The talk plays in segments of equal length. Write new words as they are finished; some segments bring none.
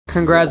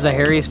Congrats to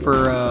Harry's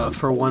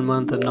for 1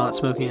 month of not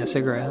smoking a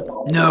cigarette.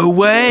 No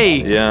way.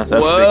 Yeah,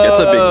 that's big. That's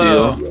a big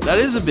deal. That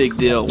is a big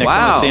deal. Next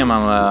time I see him,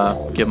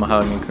 I'm give him a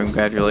hug and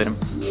congratulate him.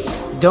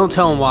 Don't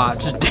tell him why.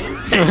 Just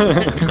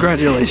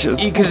Congratulations.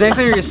 because next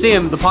time you're gonna see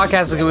him, the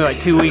podcast is gonna be like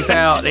 2 weeks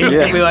out. And he's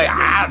gonna be like,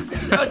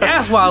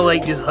 that's why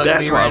Lake just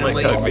hugged me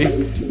randomly. Lake hugged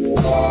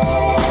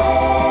me.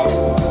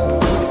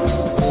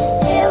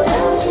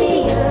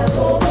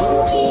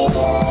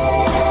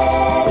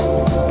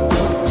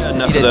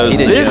 Enough of those.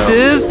 This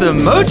is the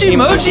Mochi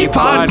Mochi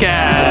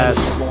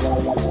Podcast.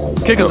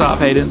 Kick us off,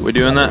 Hayden. We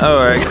doing that? Oh,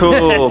 all right,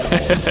 cool.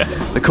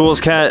 The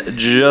Coolest Cat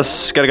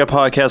just got a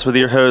podcast with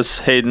your hosts,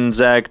 Hayden,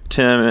 Zach,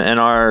 Tim, and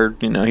our,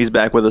 he's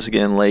back with us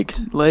again, Lake.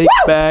 Lake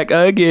back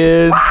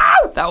again.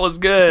 That was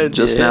good.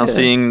 Just now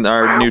seeing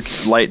our new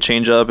light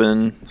change up,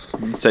 and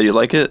you said you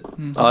like it?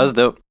 Oh, that's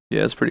dope.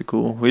 Yeah, it's pretty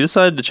cool. We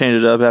decided to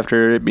change it up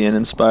after it being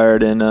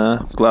inspired, and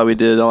glad we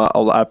did.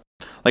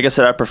 Like I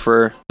said, I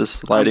prefer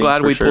this lighting. I'm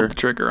glad we sure. pulled the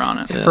trigger on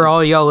it. Yeah. For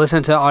all y'all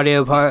listening to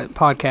audio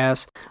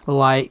podcasts,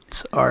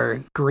 lights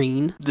are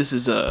green, This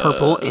is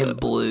purple, and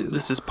blue.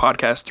 This is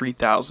podcast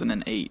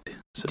 3008.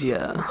 So,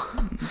 Yeah.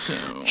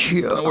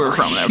 we're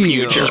from that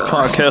future.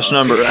 Podcast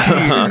number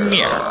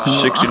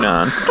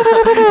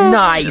 69.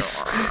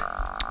 Nice.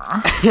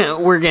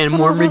 We're getting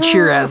more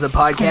mature as the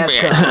podcast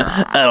comes.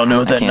 I don't know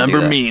what that can't do number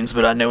that. means,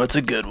 but I know it's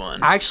a good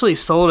one. I actually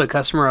sold a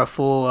customer a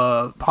full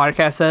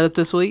podcast setup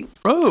this week.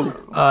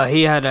 Oh,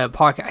 He had a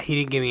podcast. He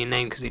didn't give me a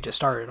name because he just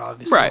started,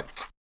 obviously. right.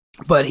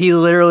 But he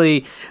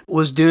literally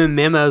was doing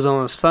memos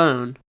on his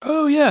phone,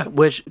 Oh, yeah.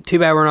 which too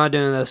bad we're not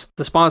doing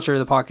the sponsor of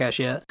the podcast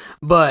yet.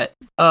 But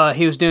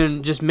he was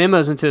doing just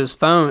memos into his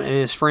phone, and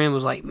his friend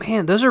was like,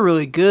 "Man, those are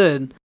really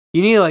good.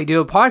 You need to do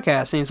a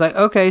podcast." And he's like,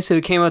 "Okay." So he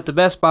came up to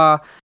Best Buy,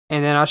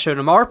 and then I showed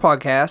him our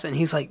podcast, and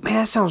he's like, "Man,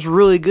 that sounds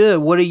really good.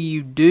 What do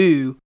you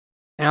do?"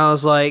 And I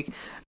was like,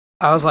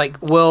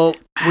 "Well,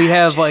 we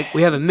have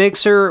a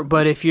mixer,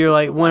 but if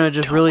you're want to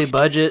just really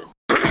budget,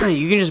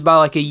 you can just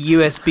buy a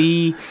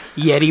USB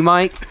Yeti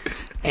mic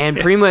and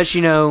pretty much,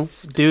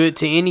 do it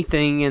to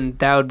anything, and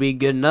that would be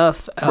good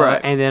enough." Right.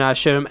 And then I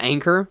showed him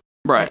Anchor.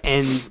 Right.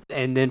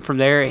 And then from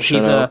there, Shut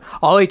he's up.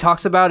 all he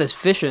talks about is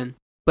fishing.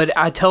 But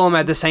I tell him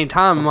at the same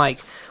time, I'm like,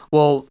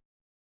 well,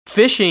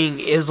 fishing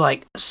is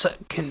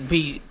can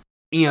be,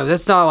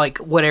 that's not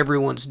what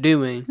everyone's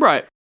doing.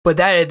 Right. But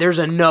there's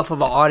enough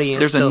of an audience.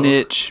 There's a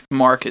niche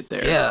market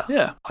there. Yeah.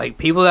 Yeah.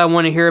 People that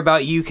want to hear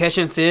about you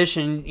catching fish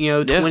and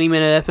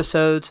 20-minute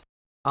episodes.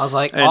 I was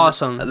like, And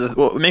awesome.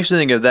 What makes me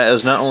think of that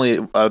is not only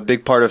a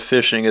big part of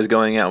fishing is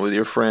going out with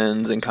your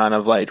friends and kind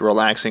of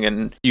relaxing,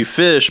 and you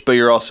fish, but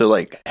you're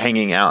also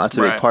hanging out. That's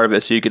a big Right. part of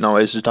it. So you can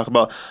always just talk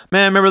about,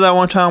 man, remember that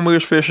one time we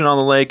was fishing on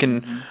the lake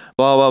and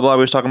blah blah blah.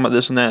 We was talking about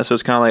this and that. So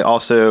it's kind of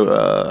also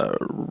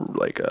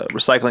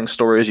recycling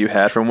stories you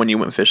had from when you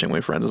went fishing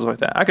with friends and stuff like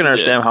that. I can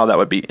understand how that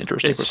would be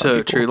interesting. It's for some so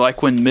people. true.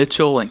 Like when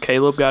Mitchell and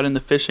Caleb got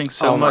into fishing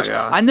so Oh my much.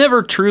 God. I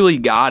never truly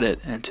got it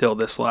until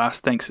this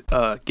last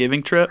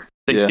Thanksgiving trip.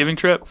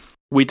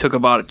 We took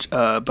about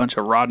a bunch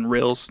of rod and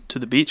reels to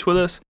the beach with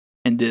us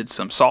and did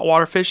some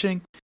saltwater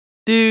fishing.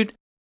 Dude,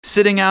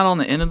 sitting out on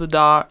the end of the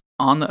dock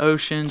on the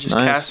ocean, just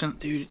Nice. casting.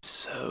 Dude, it's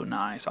so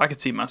nice. I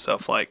could see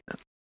myself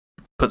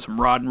put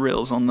some rod and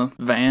reels on the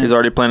van. He's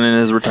already planning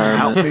his Out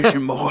retirement.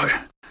 fishing, boy.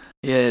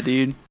 Yeah,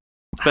 dude.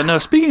 But no,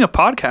 speaking of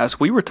podcasts,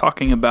 we were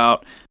talking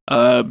about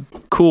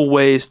cool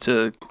ways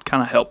to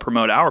kind of help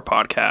promote our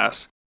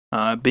podcast.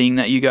 Being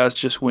that you guys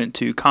just went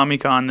to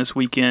Comic-Con this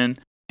weekend,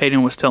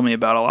 Hayden was telling me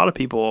about a lot of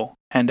people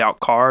hand out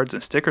cards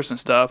and stickers and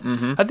stuff.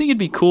 Mm-hmm. I think it'd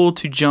be cool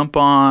to jump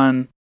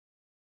on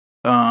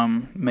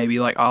maybe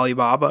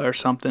Alibaba or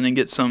something and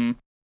get some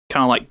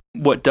kind of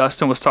what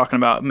Dustin was talking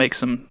about, make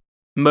some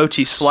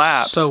mochi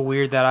slaps. So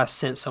weird that I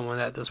sent someone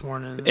that this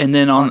morning. And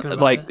then on talking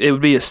about it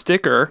would be a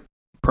sticker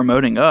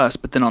promoting us,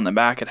 but then on the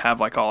back it'd have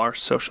all our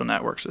social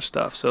networks or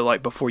stuff. So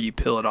before you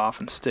peel it off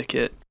and stick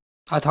it.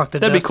 I talked to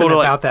That'd be Dustin cool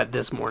to, about that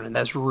this morning.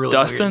 That's really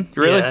Dustin? weird.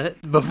 Really? Yeah,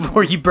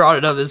 before you brought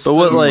it up, it's But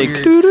what so like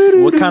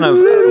weird. what kind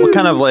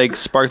of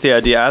sparked the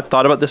idea? I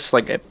thought about this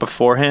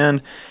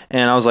beforehand,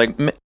 and I was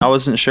I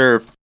wasn't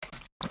sure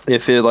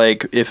if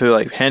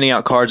it handing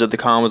out cards at the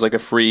con was a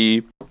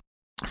freebie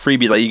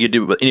you could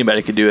do, but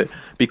anybody could do it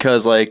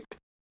because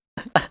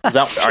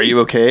are you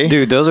okay?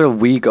 Dude, those are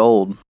week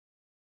old.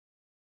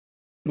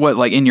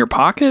 What, in your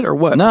pocket or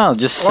what? No,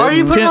 just Why are you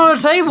sitting. putting it on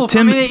a table for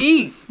Tim- me to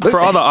eat?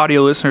 For all the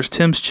audio listeners,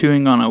 Tim's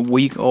chewing on a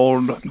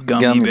week-old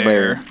gummy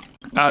bear.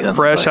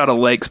 Fresh out of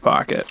Lake's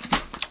pocket.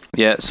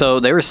 Yeah, so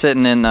they were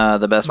sitting in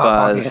the Best My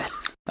Buy's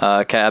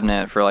pocket.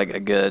 cabinet for a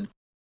good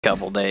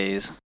couple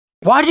days.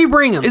 Why'd you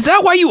bring them? Is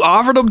that why you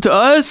offered them to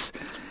us?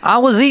 I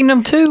was eating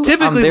them too. I'm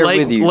Typically, there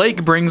with you.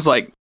 Lake brings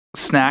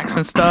snacks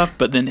and stuff,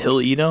 but then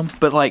he'll eat them.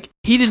 But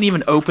he didn't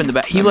even open the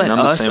bag. He let I'm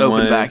the us same open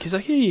way. the bag. He's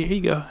like, here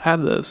you go,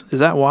 have those. Is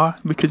that why?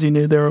 Because you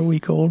knew they were a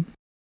week old?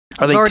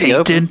 Are they already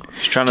tainted?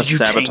 He's trying to Did you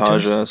taint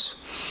sabotage us.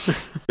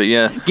 But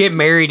yeah. Get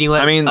married. You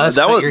let I mean, us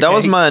that cut was your that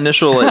was cake. my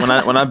initial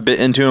when I bit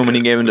into him when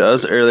he gave them to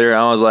us earlier.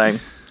 I was like,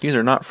 these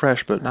are not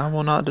fresh, but I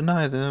will not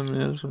deny them.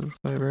 Yes,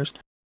 flavors.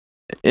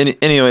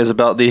 anyways,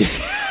 about the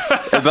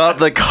about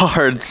the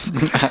cards,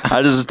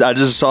 I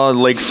just saw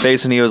Lake's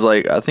face, and he was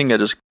like, "I think I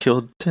just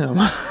killed Tim."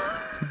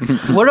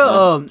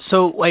 What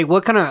so like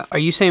what kind of are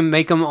you saying?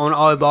 Make them on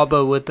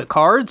Alibaba with the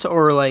cards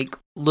or like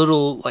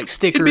little like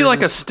stickers? It'd be like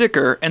and a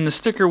sticker, and the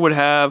sticker would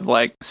have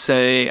like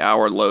say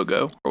our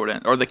logo or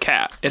whatever, or the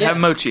cat. It'd have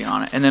Mochi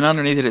on it, and then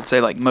underneath it'd say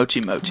like Mochi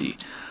Mochi,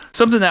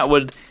 something that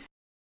would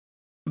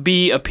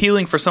be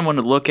appealing for someone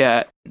to look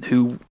at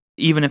who,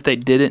 even if they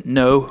didn't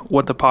know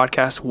what the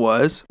podcast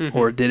was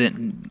or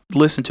didn't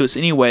listen to us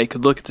anyway,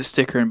 could look at the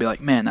sticker and be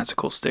like, "Man, that's a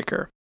cool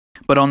sticker."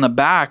 But on the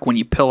back, when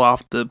you peel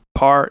off the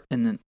part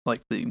and then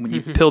when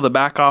you peel the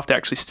back off to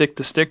actually stick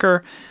the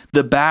sticker,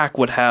 the back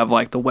would have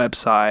like the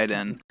website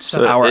and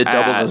So our it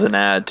doubles ad. as an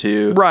ad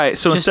too. Right.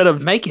 So Just instead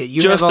of make it.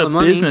 You just have all a the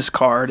money. business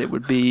card, it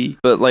would be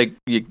But like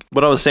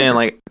what I was saying,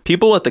 like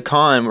people at the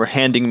con were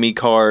handing me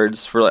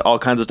cards for like all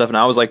kinds of stuff, and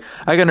I was like,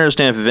 I can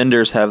understand if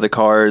vendors have the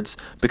cards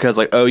because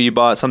like, oh, you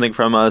bought something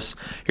from us,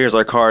 here's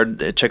our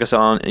card, check us out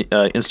on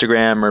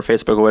Instagram or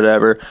Facebook or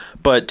whatever.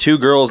 But two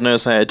girls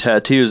noticed I had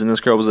tattoos, and this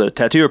girl was a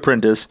tattoo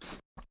apprentice.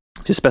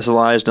 She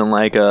specialized in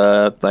like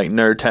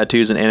nerd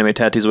tattoos and anime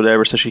tattoos,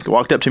 whatever. So she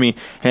walked up to me,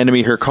 handed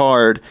me her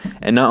card,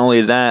 and not only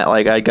that,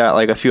 like I got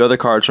like a few other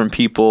cards from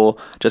people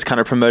just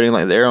kind of promoting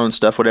like their own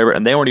stuff, whatever,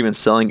 and they weren't even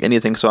selling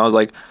anything. So I was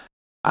like,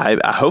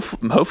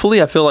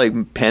 hopefully I feel like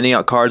handing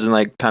out cards and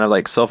like kind of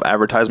like self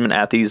advertisement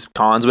at these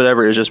cons,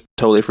 whatever, is just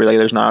totally free. Like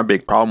there's not a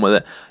big problem with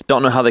it.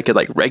 Don't know how they could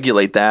like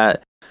regulate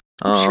that.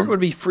 I'm sure it would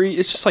be free.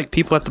 It's just like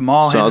people at the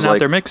mall So I was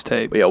handing out like, their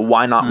mixtape. Yeah,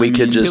 why not? We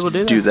could just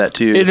people do that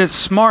too. It is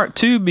smart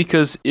too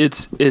because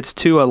it's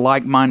to a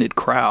like-minded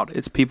crowd.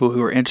 It's people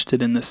who are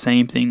interested in the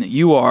same thing that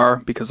you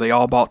are because they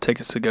all bought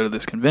tickets to go to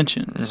this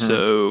convention.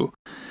 So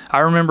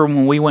I remember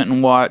when we went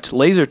and watched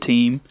Laser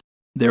Team,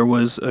 there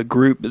was a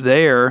group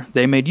there.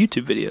 They made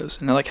YouTube videos,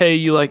 and they're like, "Hey,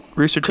 you like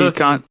Rooster Teeth?"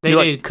 They You did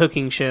like, a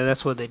cooking show.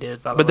 That's what they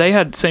did. By the but way. they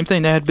had same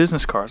thing. They had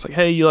business cards like,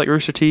 "Hey, you like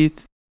Rooster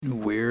Teeth?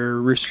 We're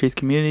Rooster Teeth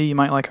community. You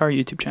might like our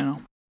YouTube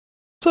channel."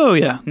 So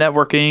yeah,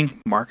 networking,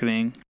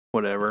 marketing,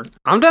 whatever.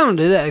 I'm down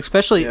to do that,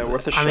 especially. Yeah,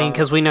 worth a I mean, shot.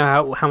 because we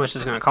know how much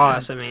it's going to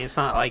cost. I mean, it's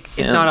not like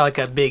like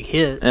a big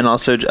hit. And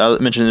also, I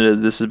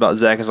mentioned this is about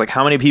Zach. It's like,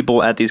 how many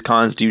people at these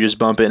cons do you just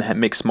bump in and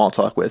make small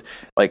talk with?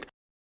 Like,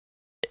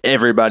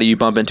 everybody you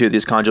bump into at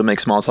these cons, you'll make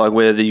small talk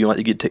with. You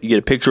get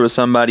a picture with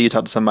somebody, you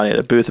talk to somebody at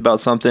a booth about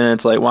something.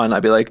 It's like, why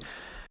not be like,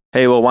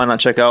 hey, well, why not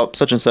check out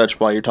such and such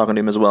while you're talking to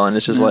him as well? And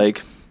it's just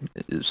like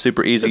it's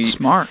super easy. It's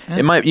smart.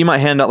 Yeah. You might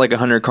hand out like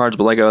 100 cards,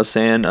 but like I was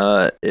saying,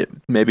 it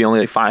maybe only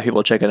like 5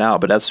 people check it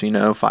out. But that's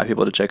 5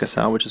 people to check us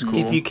out, which is cool.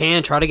 If you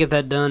can, try to get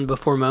that done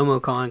before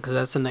MomoCon because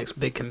that's the next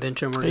big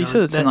convention we're You going.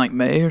 said it's in like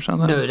May or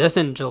something. No, that's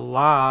in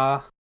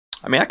July.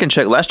 I mean, I can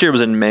check. Last year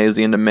was in May, it was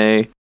the end of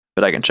May,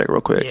 but I can check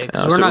real quick. Yeah,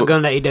 because we're not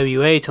going to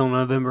AWA till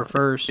November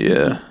 1st.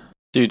 Yeah.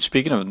 Dude,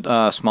 speaking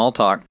of small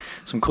talk,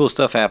 some cool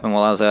stuff happened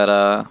while I was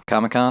at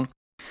Comic-Con.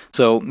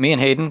 So me and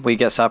Hayden, we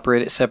got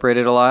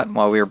separated a lot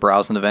while we were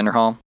browsing the vendor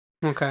hall.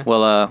 Okay.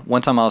 Well,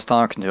 one time I was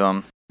talking to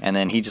him, and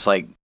then he just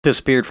like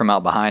disappeared from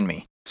out behind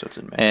me. So it's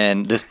in May.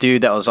 And this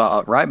dude that was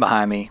right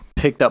behind me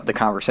picked up the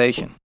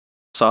conversation.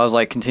 So I was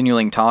like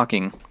continuing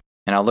talking,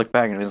 and I looked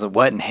back and he was like,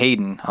 "What?" And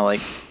Hayden, I'm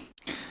like,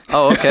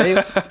 "Oh, okay,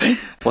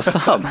 what's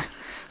up?"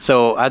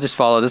 So I just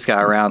followed this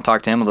guy around,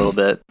 talked to him a little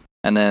bit,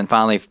 and then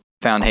finally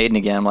found Hayden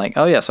again. I'm like,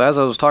 "Oh yeah," so as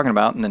I was talking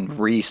about, and then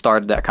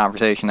restarted that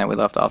conversation that we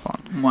left off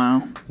on. Wow.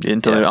 You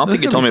didn't tell me. I don't This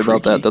think you is told me gonna be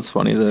about that. freaky. That's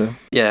funny though.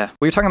 Yeah,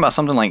 we were talking about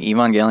something like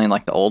Evangelion,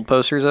 like the old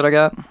posters that I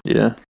got.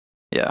 Yeah.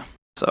 Yeah,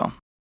 so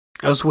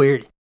That was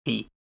weird.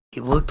 He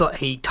looked like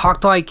he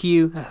talked like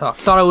you. I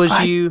thought it was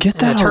I you. get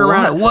and I that turned a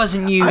around. lot. It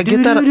wasn't you. I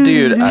get that,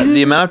 dude.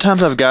 The amount of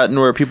times I've gotten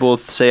where people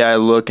say I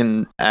look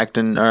and act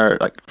and are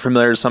like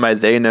familiar to somebody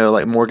they know.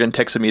 Like Morgan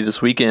texted me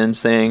this weekend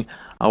saying,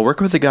 "I'll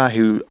work with a guy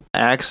who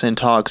acts and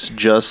talks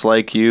just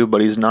like you, but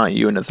he's not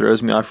you," and it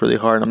throws me off really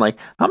hard. And I'm like,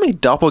 how many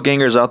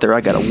doppelgangers out there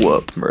I gotta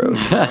whoop, bro?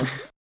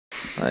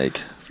 Like,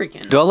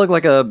 freaking. do I look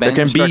like a band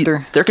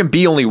instructor? there can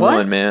be only What?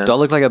 one, man. Do I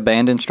look like a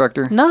band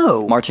instructor?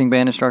 No. Marching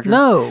band instructor?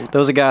 No. There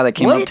was a guy that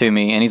came What? up to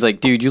me and he's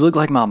like, "Dude, you look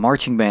like my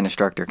marching band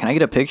instructor. Can I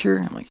get a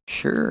picture?" I'm like,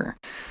 "Sure."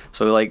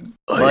 So we like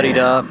buddied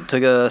up,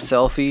 took a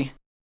selfie.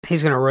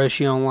 He's gonna roast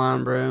you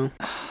online, bro.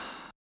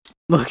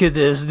 Look at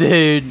this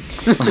dude.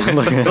 Look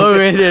Look at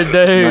at this dude.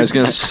 No, he's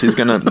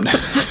gonna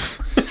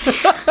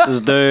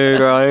this dude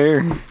right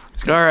here.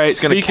 All right.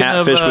 he's gonna speaking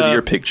catfish of, with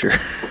your picture.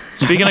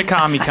 Speaking of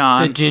Comic The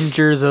Con,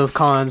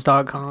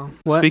 gingersofcons.com.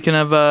 What? speaking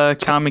of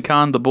Comic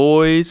Con, the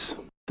boys,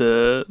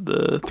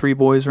 the 3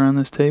 boys around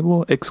this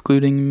table,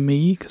 excluding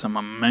me because I'm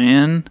a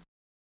man.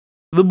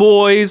 The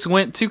boys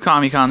went to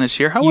Comic Con this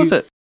year. How was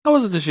it? How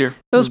was it this year?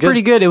 It was Good.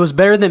 pretty good. It was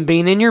better than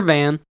being in your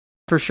van,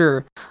 for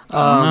sure.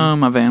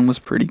 My van was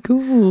pretty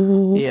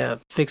cool. Yeah,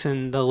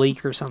 fixing the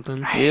leak or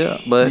something. Yeah,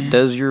 but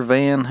does your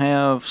van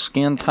have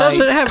skin tight Does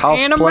it have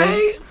cosplay?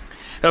 anime?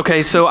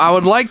 Okay, so I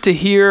would like to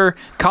hear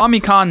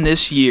Comic Con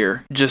this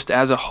year, just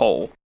as a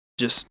whole.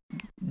 Just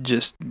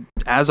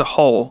as a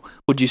whole,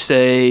 would you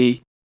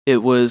say it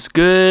was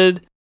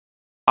good,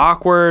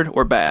 awkward,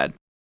 or bad?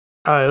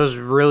 Oh, it was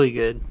really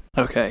good.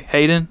 Okay,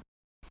 Hayden.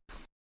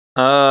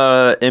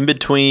 In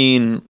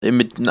between,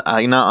 not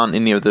on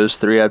any of those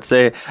three. I'd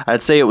say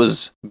it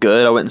was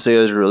good. I wouldn't say it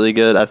was really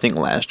good. I think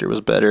last year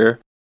was better,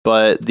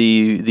 but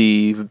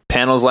the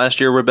panels last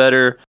year were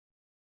better.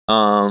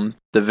 The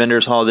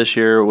vendors hall this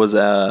year was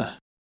no,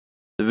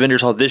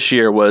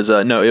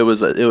 it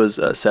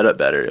was set up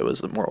better. It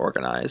was more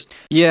organized.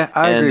 Yeah,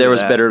 I agree and there with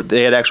was that. better.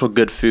 They had actual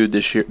good food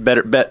this year.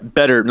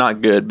 Better,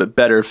 not good, but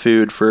better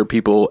food for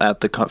people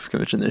at the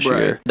convention this Right.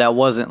 year. That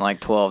wasn't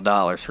like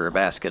 $12 for a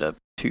basket of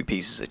 2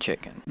 pieces of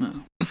chicken. No.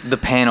 The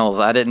panels,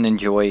 I didn't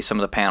enjoy some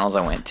of the panels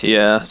I went to.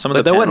 Yeah, some of But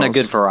the there wasn't a panels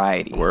good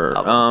variety. were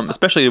of them.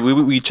 especially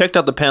we checked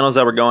out the panels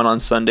that were going on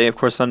Sunday. Of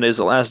course, Sunday is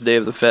the last day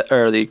of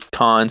the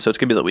con, so it's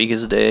gonna be the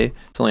weakest day.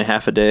 It's only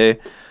half a day,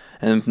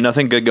 and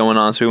nothing good going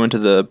on. So we went to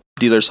the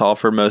dealers hall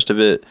for most of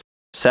it.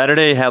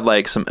 Saturday had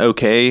like some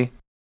okay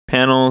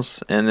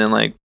panels, and then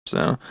like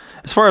so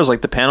as far as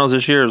like the panels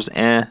this year it was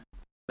and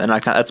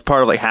that's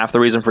part of like half the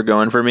reason for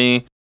going for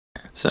me.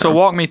 So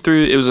walk me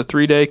through. It was a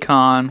 3-day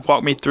con.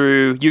 Walk me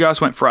through. You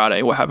guys went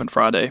Friday. What happened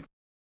Friday?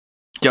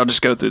 Did y'all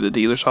just go through the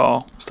dealers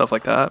hall, stuff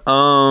like that?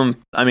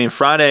 I mean,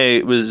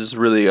 Friday was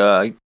really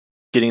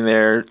getting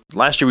there.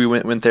 Last year we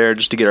went there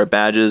just to get our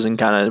badges and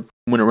kind of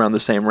went around the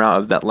same route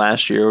of that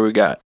last year.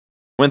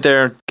 Went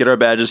there, get our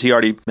badges. He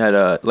already had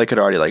had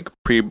already like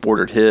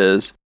pre-ordered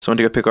his, so went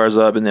to go pick ours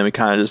up, and then we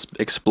kind of just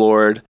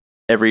explored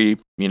every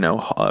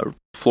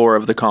floor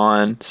of the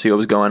con, see what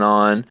was going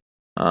on.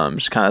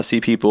 Just kind of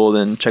see people,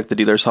 then check the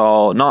dealers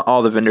hall. Not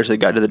all the vendors had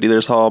got to the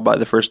dealers hall by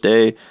the first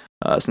day,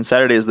 since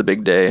Saturday is the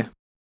big day.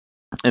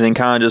 And then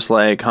kind of just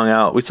like hung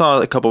out. We saw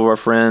a couple of our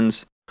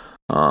friends.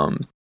 So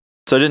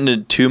I didn't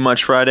do too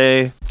much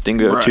Friday. Didn't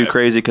go too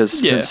crazy because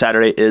since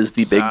Saturday is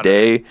the big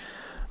day.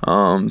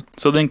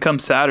 So then come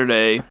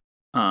Saturday,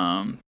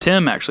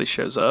 Tim actually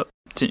shows up.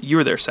 You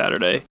were there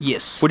Saturday.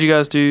 Yes. What'd you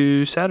guys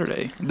do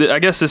Saturday? I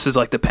guess this is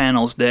like the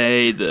panels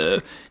day.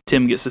 The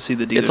Tim gets to see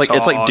the dealers.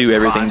 It's like do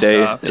everything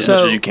day as much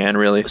as you can,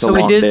 really. So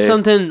we did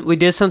something. We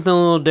did something a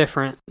little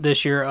different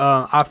this year.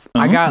 I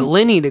got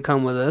Lenny to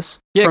come with us.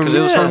 Yeah, because it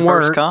was her from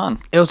first work. con.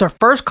 It was our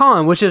first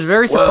con, which is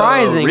very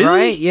surprising, really?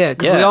 right? Yeah,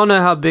 because we Yeah. all know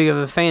how big of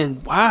a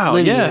fan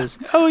Lenny is.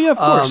 Oh yeah, of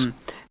course.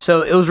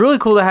 So it was really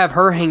cool to have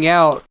her hang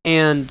out,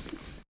 and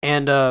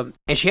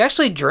she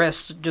actually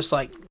dressed just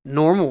like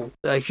normal.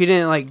 Like she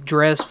didn't like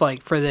dress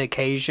like for the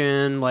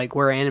occasion, like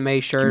wear an anime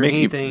shirt or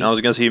anything. I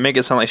was gonna say you make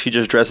it sound like she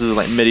just dresses in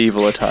like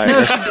medieval attire.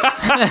 No,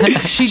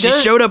 she She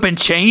does. showed up in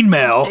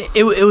chainmail.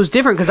 It was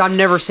different because I've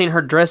never seen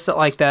her dressed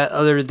like that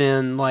other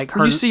than like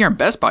her. You see her in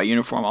Best Buy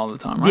uniform all the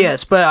time, right?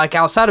 Yes, but like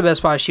outside of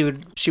Best Buy, she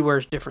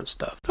wears different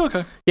stuff.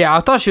 Okay. Yeah, I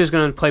thought she was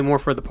going to play more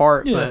for the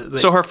part. Yeah. But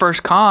So her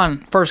first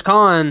con. first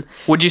con,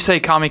 Would you say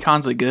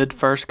Comic-Con's a good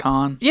first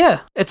con?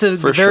 yeah, it's a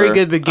For very sure.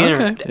 good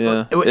beginner. Okay.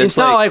 Yeah. It's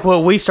not like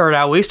what we started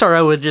out. We started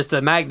out with just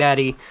the Mac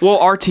Daddy. Well,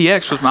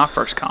 RTX was my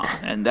first con,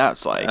 and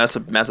that's like that's a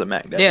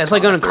Mac Daddy. Yeah, it's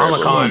like going to Con Comic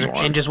if there Con ever was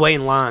one. and just wait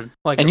in line.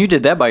 Like, And you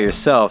did that by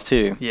yourself,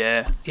 too.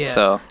 yeah.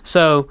 yeah.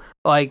 So,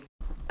 Like,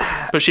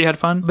 But she had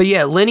fun. but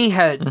yeah, Lenny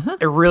had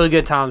a really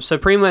good time. So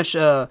pretty much,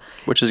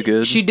 which is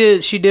good. she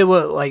did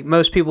what like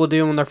most people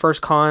do on their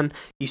first con.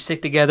 You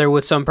stick together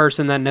with some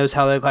person that knows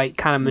how to like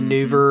kind of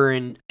maneuver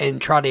and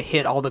try to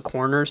hit all the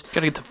corners.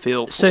 Gotta get the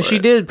feel. So for she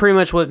it. did pretty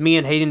much what me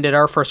and Hayden did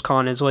our first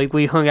con is like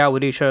we hung out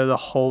with each other the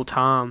whole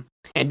time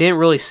and didn't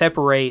really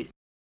separate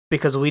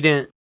because we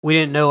didn't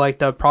know like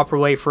the proper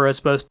way for us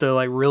both to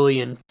like really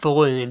and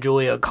fully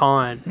enjoy a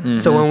con.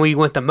 So when we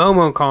went to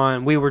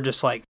MomoCon, we were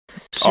just like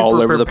super all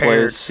over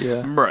prepared. the place.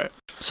 Yeah. Right.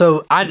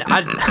 So I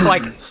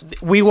like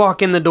we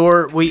walk in the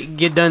door, we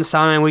get done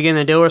signing, we get in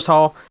the dealer's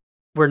hall.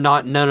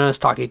 None of us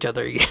talk to each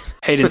other again.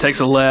 Hayden takes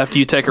a left,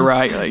 you take a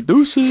right. You're like,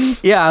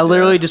 deuces. Yeah, I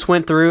literally just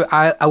went through.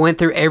 I went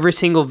through every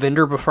single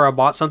vendor before I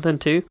bought something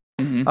too.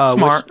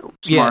 Smart.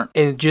 Yeah,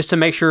 and just to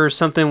make sure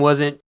something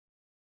wasn't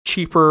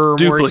cheaper or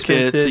more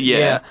Duplicates. expensive.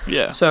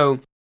 Yeah. So,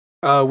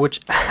 which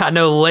I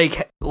know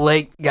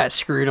Lake got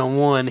screwed on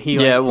one.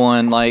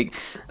 one. Like,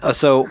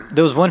 so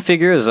there was one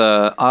figure, it was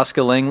a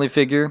Oscar Langley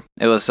figure.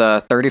 It was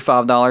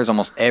 $35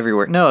 almost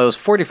everywhere. No, it was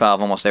 $45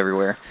 almost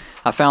everywhere.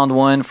 I found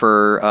one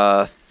for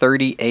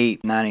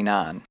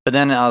 $38.99. But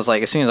then I was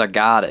like, as soon as I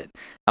got it,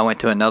 I went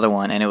to another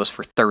one and it was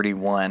for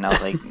 $31. I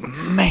was like,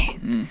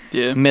 man,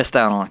 Yeah. missed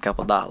out on a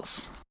couple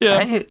dollars.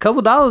 Yeah. Hey, a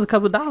couple dollars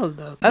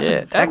though. That's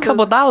that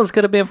couple dollars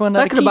could have been for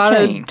another that could have bought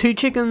keychain. 2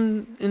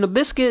 chicken and a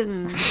biscuit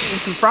and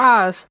some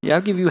fries. Yeah,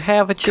 I'll give you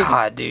half a chicken.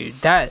 God,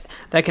 dude, that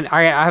can.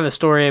 I have a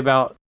story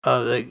about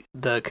the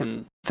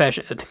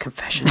confession. The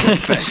confession.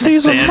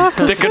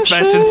 The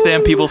confession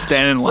stand. People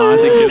stand in line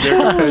to give their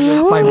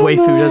confessions. My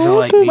waifu doesn't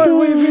like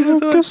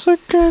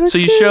me. So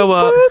you show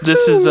up.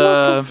 This is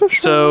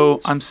So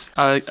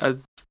I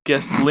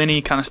guess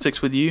Lenny kind of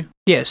sticks with you.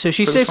 Yeah, so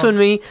she For the sticks fun. with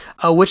me,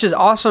 which is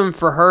awesome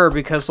for her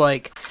because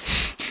like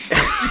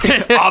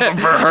Awesome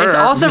for her. It's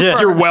awesome for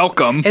You're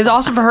welcome. it's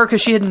awesome for her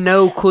because she had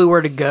no clue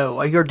where to go,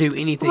 like or do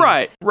anything.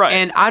 Right.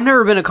 And I've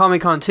never been to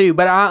Comic Con too,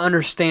 but I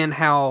understand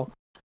how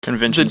the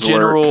Conventions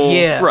general.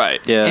 Yeah. Right.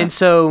 Yeah. And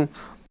so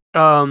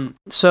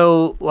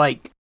So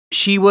like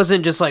she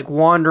wasn't just like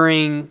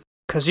wandering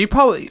because you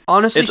probably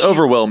honestly It's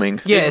overwhelming.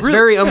 Yeah, It it's really-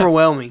 very yeah.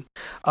 overwhelming.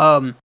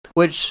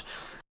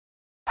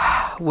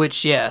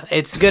 Which yeah,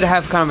 it's good to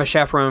have kind of a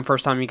chaperone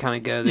first time you kind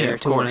of go there Yeah,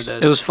 of to one of course.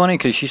 those. It was funny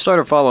because she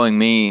started following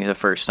me the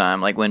first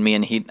time, like when me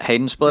and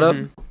Hayden split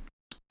Mhm. up.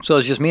 So it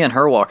was just me and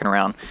her walking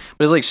around.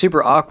 But it was like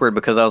super awkward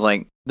because I was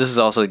like, this is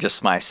also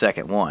just my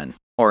second one.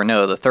 Or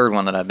no, the third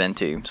one that I've been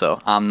to. So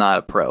I'm not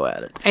a pro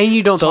at it. And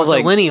you don't So I talk was to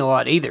like- Lenny a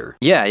lot either.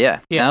 Yeah.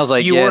 And I was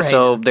like, you yeah, or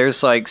so Hayden.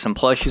 there's like some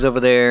plushies over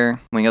there.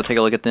 We can go take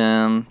a look at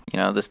them. You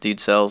know, this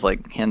dude sells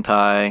like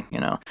hentai, you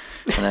know.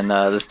 And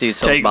then this dude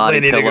sells Take body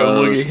Lenny to go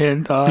look pillows. at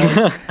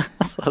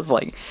hentai. So I was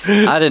like,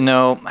 I didn't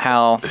know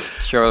how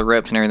Charlotte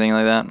ripped and everything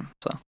like that.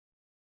 So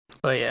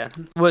But yeah,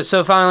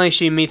 so finally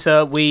she meets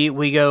up. We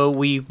go,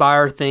 we buy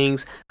our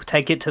things,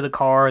 take it to the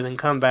car, and then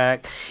come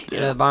back.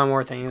 Yeah. Buy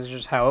more things. It's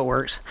just how it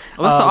works.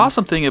 Well, that's the Um,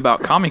 awesome thing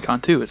about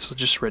Comic-Con too. It's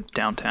just right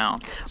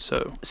downtown.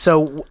 So,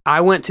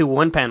 I went to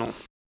one panel.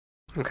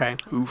 Okay,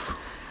 oof.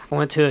 I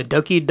went to a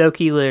Doki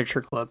Doki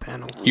Literature Club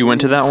panel. You went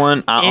to that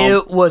one?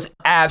 It was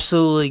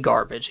absolutely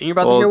garbage, and you're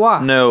about to hear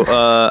why. No,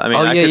 I mean,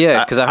 Oh, I yeah, could-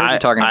 yeah, 'cause I heard you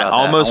talking about that.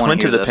 I I almost wanna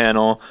went to hear the this.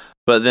 panel,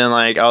 but then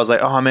like I was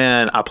like, oh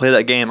man, I play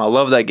that game. I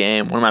love that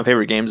game. One of my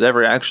favorite games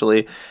ever,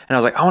 actually. And I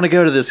was like, I want to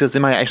go to this because they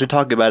might actually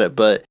talk about it.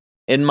 But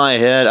in my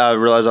head, I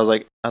realized I was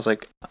like, I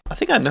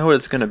think I know what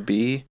it's gonna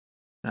be.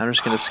 And I'm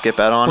just gonna skip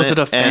out on it. Was it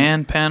a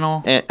fan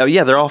panel? And oh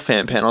yeah, they're all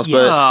fan panels,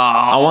 Yes. but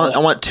I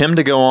want Tim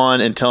to go on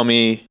and tell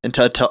me and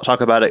talk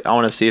about it. I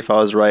want to see if I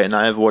was right, and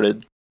I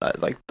avoided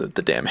like the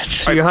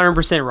damage. So you're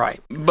 100% right.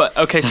 But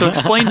okay, so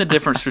explain the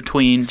difference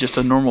between just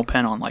a normal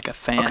panel and like a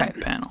fan Okay.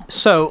 panel.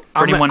 So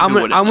For anyone who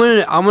wouldn't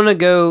I'm gonna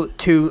go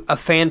to a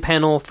fan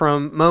panel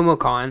from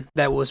MomoCon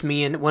that was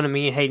one of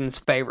me and Hayden's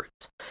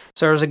favorites.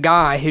 So there was a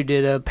guy who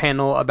did a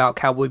panel about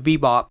Cowboy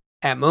Bebop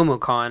at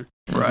MomoCon.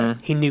 Right.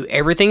 He knew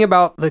everything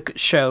about the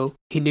show.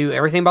 He knew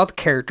everything about the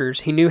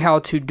characters. He knew how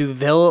to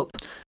develop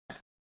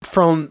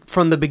from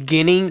the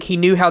beginning. He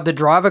knew how to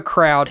drive a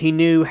crowd. He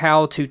knew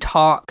how to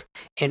talk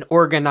and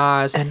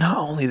organize And not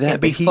only that,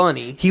 and be but he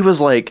funny. he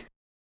was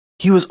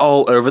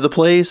all over the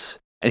place,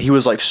 and he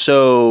was like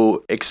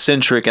so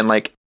eccentric and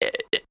like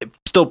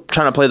still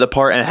trying to play the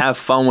part and have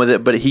fun with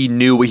it, but he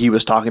knew what he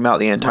was talking about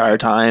the entire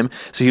time.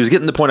 So he was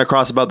getting the point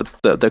across about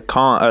the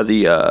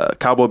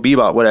Cowboy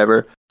Bebop,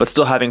 whatever, but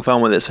still having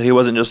fun with it. So he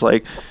wasn't just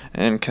like,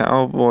 and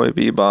Cowboy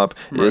Bebop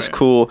is Right.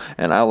 cool,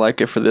 and I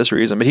like it for this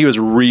reason. But he was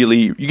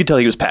really, you could tell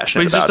he was But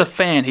passionate he's about just a it.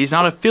 fan. He's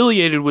not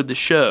affiliated with the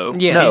show.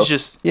 Yeah. No. He's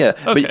just Yeah,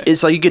 Okay. but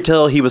it's like you could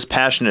tell he was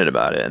passionate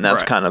about it, and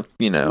that's Right. kind of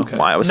Okay.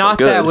 why it was Not so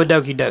good. that with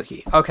Doki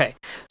Doki. Okay.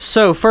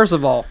 So first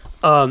of all,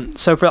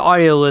 so for the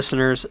audio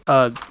listeners,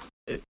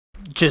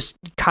 just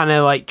kind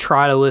of like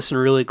try to listen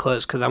really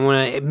close because I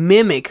want to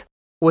mimic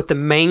what the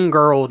main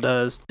girl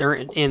does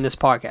in this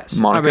podcast.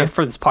 Monica? I mean,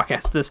 for this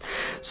podcast.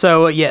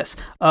 So yes,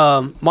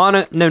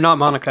 Monica. No, not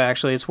Monica.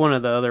 Actually, it's one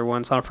of the other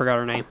ones. I forgot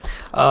her name.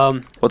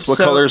 What so-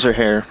 color is her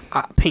hair?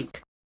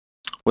 Pink.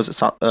 Was it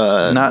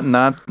not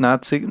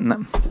Nazi, not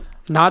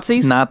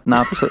Nazis.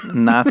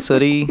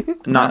 Nazi,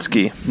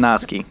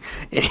 Natsuki?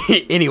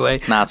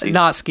 Anyway, Nazis.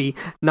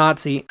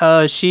 Nazi.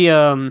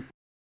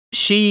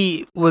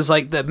 She was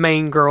like the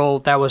main girl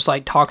that was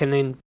like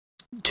talking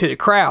to the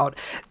crowd.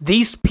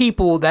 These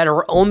people that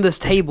are on this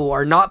table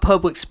are not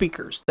public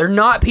speakers. They're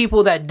not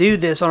people that do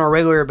this on a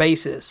regular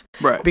basis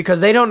right.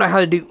 because they don't know how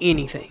to do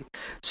anything.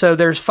 So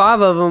there's 5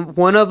 of them.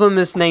 One of them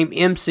is named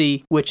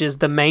MC, which is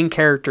the main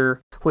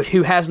character,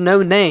 who has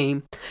no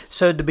name.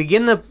 So to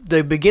begin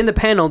the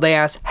panel, they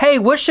ask, "Hey,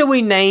 what should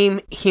we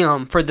name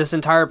him for this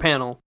entire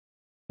panel?"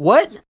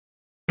 What?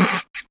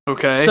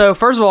 Okay. So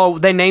first of all,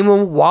 they name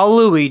him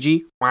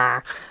Waluigi,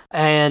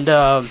 and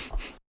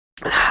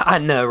I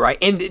know, right?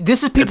 And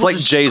this is people. It's like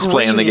just Jay's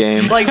playing the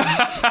screaming, game.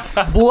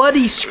 like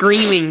bloody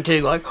screaming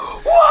too, like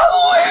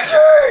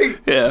Waluigi.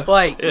 yeah.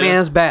 Like Yeah. man,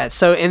 it's bad.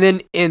 So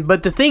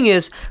but the thing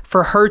is,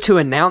 for her to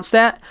announce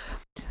that.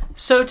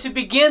 So to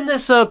begin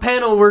this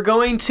panel, we're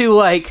going to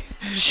like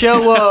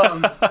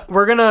show.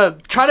 We're gonna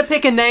try to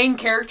pick a main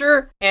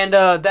character, and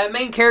that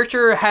main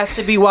character has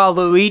to be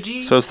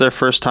Waluigi. So it's their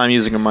first time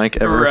using a mic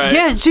ever. Right.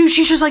 Yeah, dude,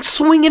 she's just like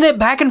swinging it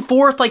back and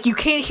forth, like you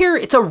can't hear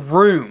it. It's a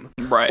room.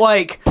 Right.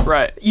 Like,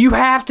 Right. you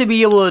have to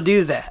be able to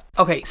do that.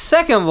 Okay,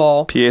 second of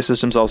all, PA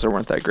systems also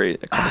weren't that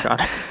great at Comic-Con.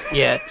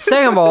 yeah,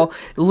 second of all,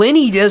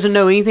 Lenny doesn't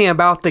know anything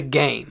about the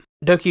game.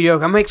 Doki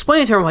Doki. I'm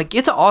explaining to her, I'm like,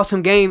 it's an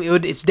awesome game.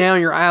 It's down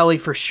your alley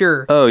for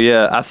sure. Oh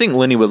yeah, I think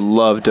Lenny would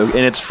love Doki,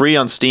 and it's free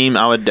on Steam.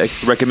 I would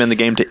recommend the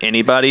game to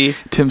anybody.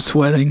 Tim's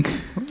sweating.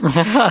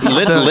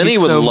 Lenny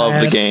he's would so love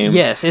the mad. game.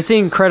 Yes, it's an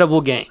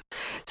incredible game.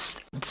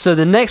 So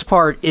the next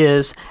part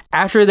is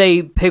after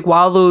they pick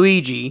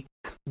Waluigi,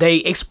 they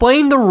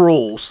explain the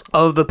rules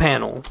of the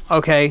panel.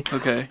 Okay,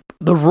 Okay.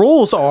 the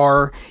rules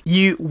are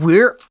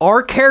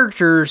our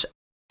characters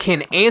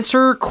can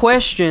answer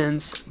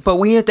questions, but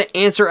we have to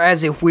answer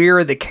as if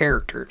we're the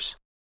characters.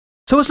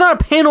 So it's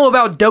not a panel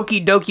about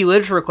Doki Doki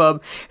Literature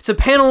Club. It's a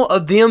panel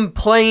of them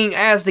playing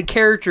as the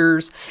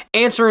characters,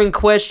 answering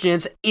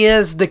questions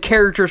as the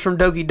characters from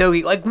Doki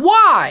Doki. Like,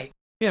 why?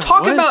 Yeah,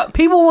 Talk what? about,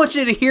 people want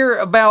you to hear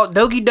about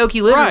Doki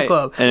Doki Literature Right.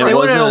 Club. And it They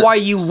want to know wasn't- why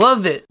you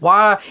love it,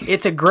 why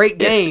it's a great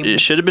game. It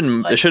should have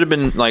been. It should have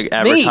been like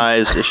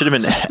advertised. It should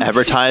have been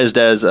advertised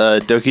as a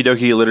Doki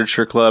Doki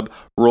Literature Club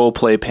role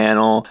play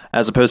panel,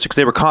 as opposed to, because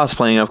they were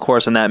cosplaying, of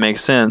course, and that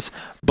makes sense.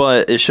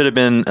 But it should have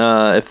been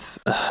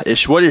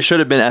what it should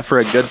have been for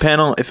a good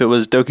panel. If it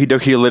was Doki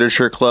Doki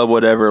Literature Club,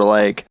 whatever,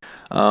 like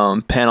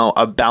panel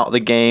about the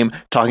game,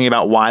 talking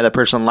about why the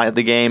person liked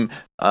the game,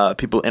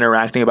 people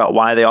interacting about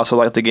why they also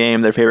liked the game,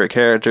 their favorite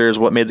characters,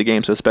 what made the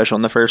game so special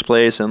in the first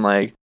place, and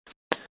like.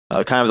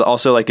 Kind of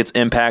also like its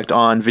impact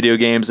on video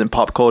games and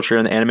pop culture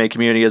and the anime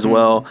community as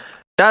well.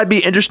 That'd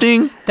be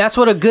interesting. That's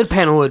what a good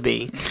panel would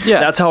be. Yeah.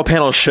 That's how a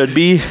panel should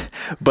be,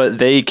 but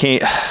they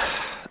can't.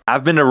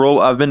 I've been to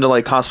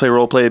like cosplay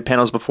roleplay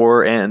panels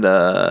before, and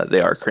they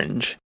are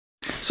cringe.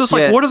 So it's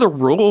like, Yeah. what are the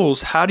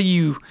rules? How do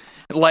you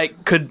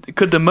like? Could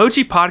the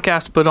Mochi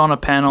podcast put on a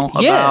panel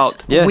Yes.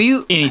 about Yeah.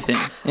 We, anything?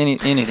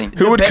 anything.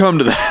 Who would be- come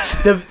to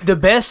that? the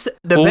best,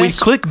 Well, we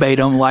best, clickbait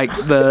them like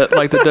the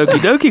Doki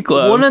Doki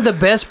Club. one of the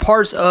best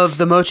parts of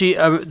the Mochi,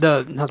 the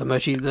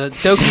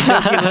Doki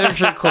Doki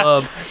Literature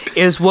Club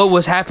is what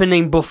was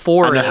happening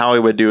before I know it. how we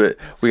would do it.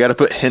 We got to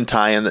put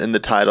hentai in the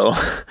title.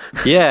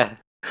 Yeah.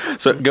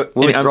 So go.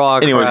 We'll draw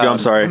a anyways, go. I'm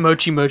crowd. sorry.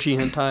 Mochi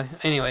hentai.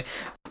 Anyway,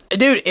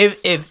 dude,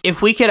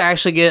 if we could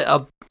actually get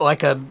a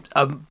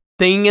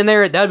thing in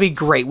there, that'd be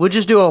great. We'll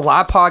just do a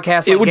live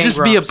podcast. it like would Game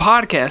just be a Grumps.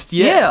 podcast.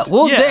 Yes. Yeah,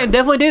 we'll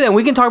definitely do that. And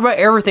we can talk about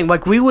everything.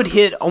 Like, we would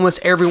hit almost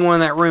everyone in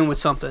that room with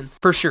something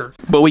for sure.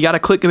 But we got to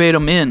clickbait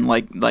them in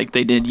like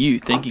they did you,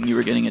 thinking you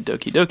were getting a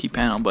Doki Doki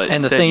panel. But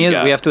And the instead thing you is,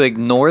 got- we have to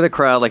ignore the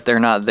crowd like they're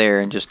not there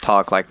and just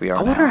talk like we are.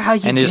 I wonder now. how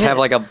you and just get- have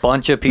like a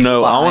bunch of people.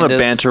 No, I want behind to us.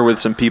 banter with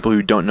some people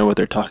who don't know what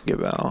they're talking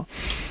about.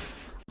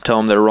 Tell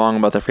them they're wrong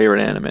about their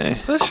favorite anime.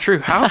 That's true.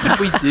 How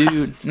could we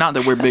do? Not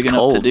that we're big It's enough to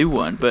cold. do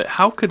one, but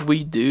how could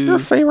we do? Your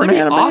favorite It'd be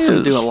anime awesome to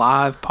is- do a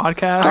live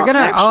podcast.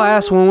 I'll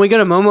ask when we go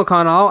to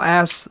MomoCon. I'll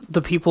ask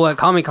the people at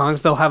Comic Con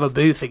because they'll have a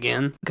booth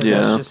again. 'Cause Yeah.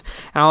 that's just,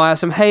 and I'll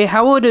ask them, hey,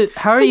 how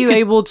are you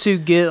able to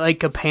get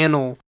like a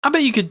panel? I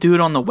bet you could do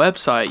it on the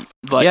website,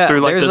 like Yeah,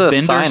 through like there's the a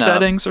vendor sign-up.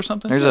 settings or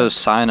something. There's a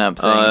sign up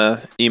thing.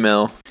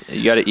 Email.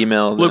 You got to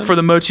email. Look them. for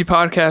the Mochi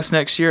podcast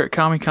next year at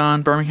Comic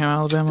Con, Birmingham,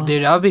 Alabama.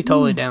 Dude, I'd be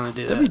totally down to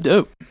do That'd be that.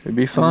 dope. It'd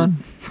be fun.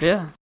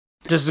 Yeah,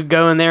 just to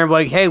go in there and be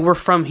like, hey, we're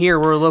from here.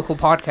 We're a local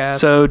podcast.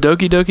 So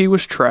Doki Doki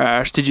was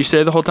trash. Did you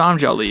say the whole time?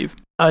 Did y'all leave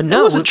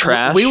no, wasn't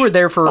trash. We were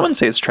there for I wouldn't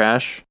say it's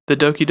trash. the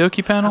Doki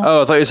Doki panel?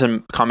 Oh, I thought you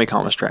said Comic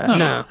Con was trash.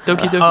 no.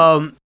 Doki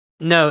Doki.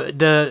 No,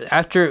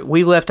 after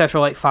we left after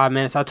like 5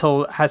 minutes,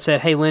 I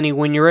said, hey, Lenny,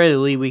 when you're ready to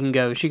leave, we can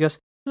go. She goes,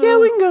 yeah,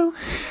 we can go.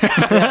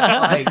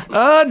 Like,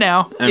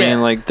 Now. I Yeah.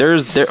 mean, like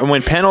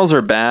when panels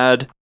are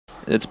bad,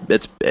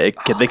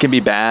 they can be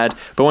bad.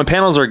 But when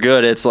panels are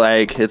good, it's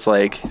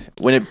like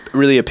when it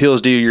really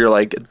appeals to you, you're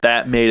like,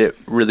 that made it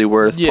really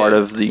worth Yeah. part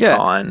of the Yeah,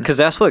 con. because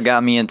that's what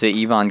got me into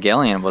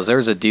Evangelion. Was there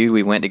was a dude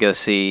we went to go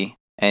see,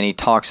 and he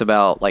talks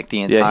about like the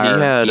he entire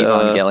had,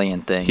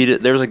 Evangelion thing.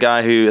 There was a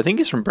guy who, I think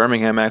he's from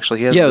Birmingham actually.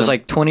 He has Yeah, it was some-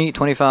 like 20,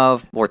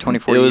 25, or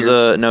 24 it was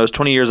years. no, it was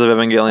 20 years of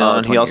Evangelion. Oh,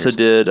 He 20 also years.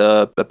 did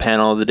a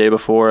panel the day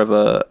before of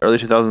early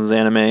 2000s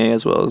anime,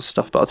 as well as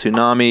stuff about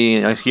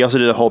Toonami. And he also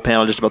did a whole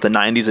panel just about the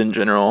 90s in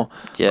general.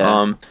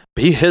 Yeah.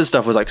 But his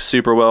stuff was like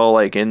super well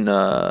like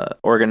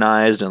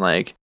organized, and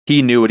like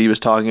he knew what he was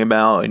talking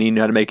about, and he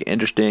knew how to make it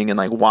interesting, and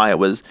like why it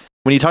was.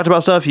 When he talked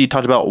about stuff, he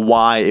talked about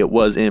why it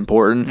was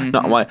important,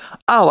 not why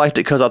I liked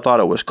it because I thought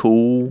it was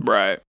cool.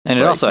 Right. And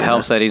it Like, also yeah.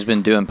 helps that he's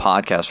been doing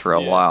podcasts for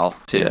a while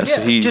too. Yeah,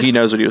 so Yeah, just he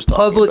knows what he was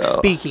talking public about.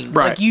 speaking.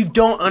 Right. Like, you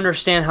don't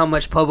understand how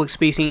much public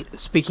speaking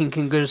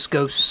can just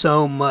go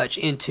so much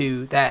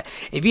into that.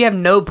 If you have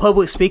no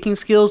public speaking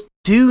skills,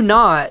 do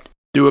not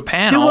Do a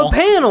panel. do a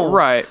panel.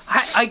 Right.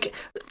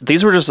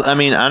 These were just, I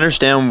mean, I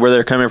understand where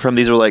they're coming from.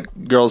 These were like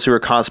girls who were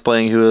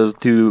cosplaying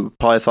who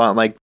probably thought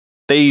like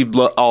they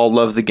all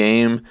love the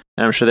game,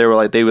 and I'm sure they were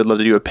like they would love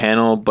to do a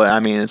panel. But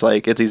I mean, it's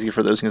like it's easy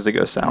for those things to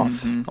go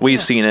south.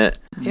 We've seen it.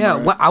 Yeah,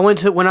 when I went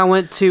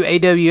to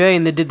AWA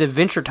and they did the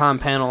Adventure Time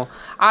panel,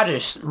 I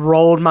just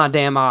rolled my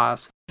damn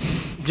eyes.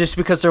 Just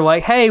because they're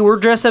like, hey, we're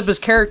dressed up as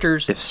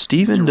characters. If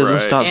Steven doesn't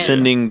Right. stop And-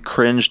 sending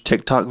cringe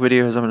TikTok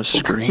videos, I'm gonna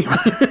scream.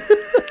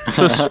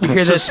 So, hear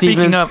so that, speaking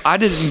Steven? of, I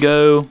didn't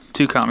go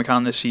to Comic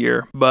Con this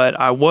year, but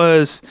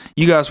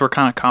you guys were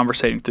kind of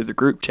conversating through the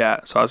group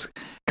chat. So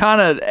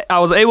I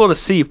was able to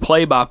see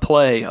play by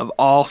play of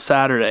all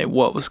Saturday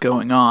what was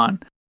going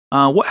on.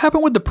 What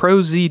happened with the Pro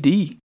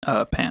ZD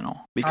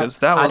panel? Because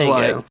that I was didn't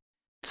like, go.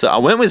 So I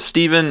went with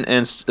Steven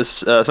and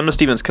some of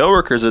Steven's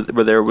coworkers that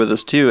were there with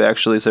us too,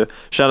 actually. So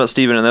shout out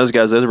Steven and those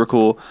guys; those were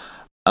cool.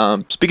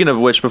 Speaking of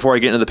which, before I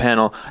get into the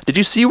panel, did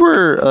you see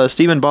where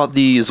Steven bought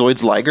the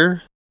Zoids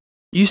Liger?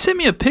 you sent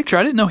me a picture.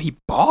 I didn't know he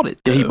bought it.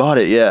 Yeah, he though. bought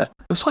it. Yeah. It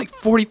was like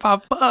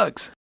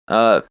 $45.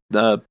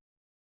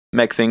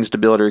 Mech things to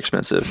build are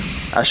expensive.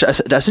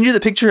 Did I send you the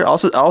picture? I'll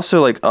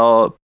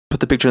put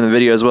the picture in the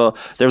video as well.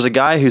 There was a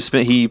guy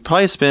he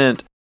probably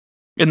spent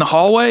In the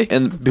hallway?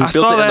 and who I built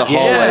saw it in the that,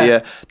 hallway.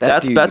 yeah. Yeah,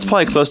 that's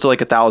probably close to like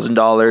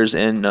 $1,000,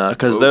 and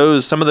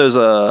because some of those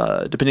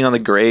depending on the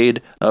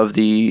grade of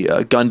the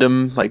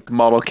Gundam like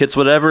model kits,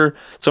 whatever,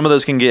 some of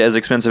those can get as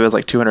expensive as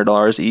like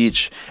 $200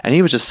 each. And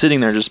he was just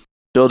sitting there just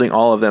building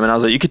all of them, and I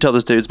was like, you could tell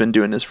this dude's been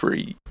doing this for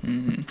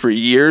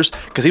years,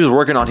 because he was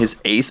working on his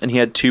 8th, and he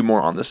had 2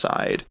 more on the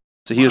side.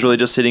 So he was really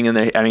just sitting in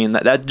there. I mean,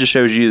 that just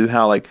shows you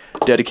how like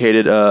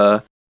dedicated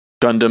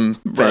Gundam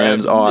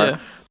fans are. Yeah.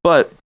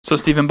 But So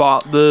Steven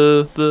bought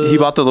the he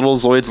bought the little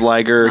Zoids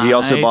Liger. He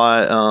also Nice.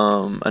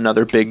 bought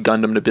another big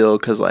Gundam to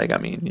build, because like, I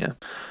mean,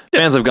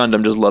 fans of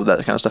Gundam just love that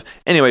kind of stuff.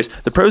 Anyways,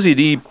 the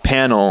ProZD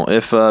panel,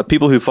 if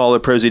people who follow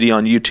ProZD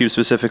on YouTube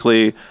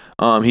specifically,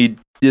 he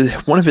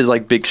one of his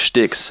like big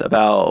shticks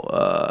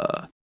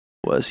about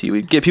was he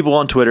would get people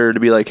on Twitter to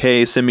be like,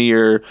 hey, send me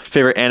your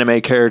favorite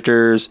anime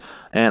characters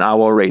and I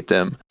will rate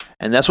them.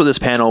 And that's what this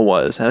panel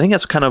was. And I think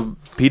that's kind of,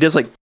 he does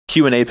like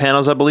Q&A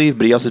panels, I believe,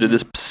 but he also did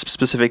this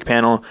specific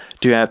panel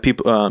to have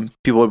people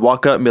would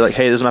walk up and be like,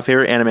 hey, this is my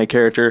favorite anime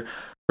character,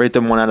 rate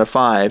them 1 out of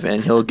 5,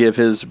 and he'll give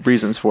his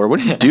reasons for it. What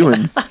are you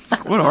doing?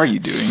 What are you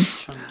doing?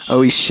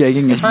 Oh, he's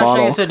shaking his Try to shake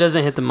bottle it so it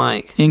doesn't hit the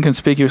mic.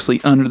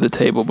 inconspicuously under the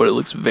table, but it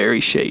looks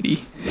very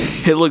shady.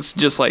 It looks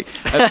just like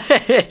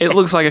it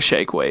looks like a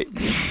shake weight.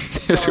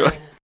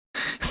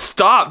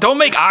 Stop! Don't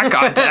make eye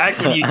contact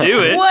when you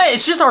do it. What?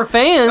 It's just our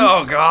fans.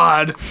 Oh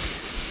God.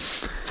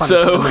 Find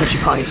us with the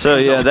emoji mic. So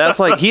yeah, that's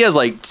like, he has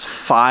like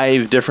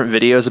 5 different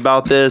videos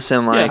about this,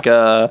 and like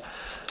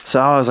so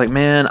I was like,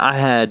 man, I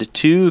had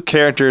 2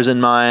 characters in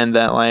mind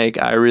that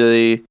like I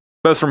really,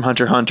 both from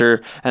Hunter x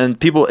Hunter, and if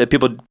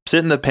people sit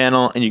in the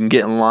panel and you can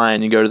get in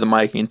line, you go to the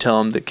mic and you can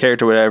tell him the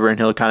character, whatever, and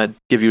he'll kind of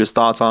give you his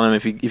thoughts on him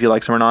if he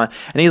likes him or not.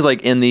 And he's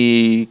like in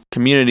the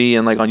community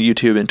and like on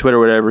YouTube and Twitter,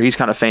 whatever, he's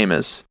kind of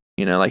famous.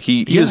 You know, like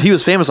he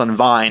was famous on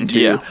Vine too.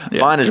 Yeah.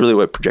 Vine is really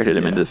what projected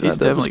him into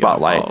the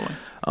spotlight.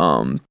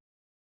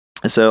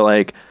 And so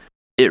like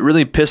it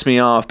really pissed me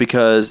off,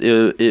 because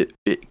it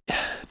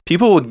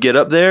people would get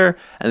up there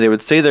and they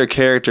would say their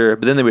character,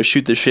 but then they would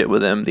shoot the shit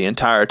with him the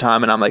entire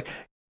time, and I'm like,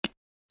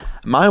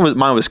 mine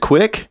was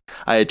quick.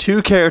 I had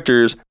 2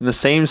 characters from the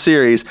same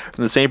series,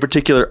 from the same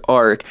particular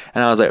arc,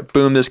 and I was like,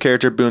 boom this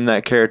character, boom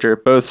that character,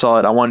 both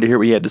solid. I wanted to hear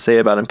what he had to say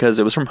about him, because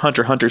it was from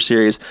Hunter x Hunter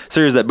series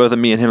that both of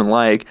me and him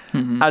like.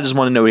 I just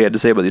want to know what he had to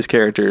say about these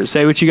characters.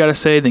 Say what you got to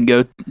say, then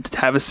go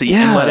have a seat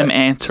and let him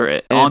answer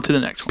it. And on to the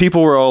next one.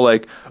 People were all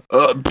like,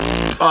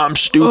 I'm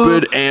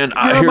stupid, and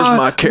here's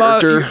my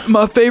character.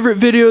 My favorite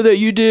video that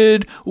you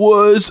did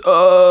was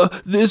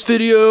this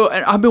video,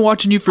 and I've been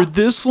watching you for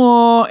this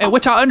long, and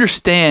which I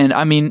understand.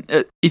 I mean,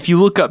 if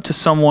you look up to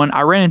someone,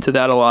 I ran into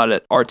that a lot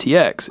at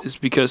RTX, is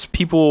because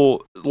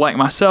people like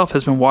myself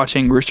has been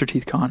watching Rooster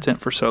Teeth content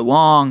for so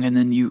long, and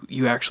then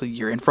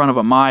you're in front of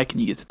a mic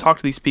and you get to talk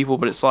to these people,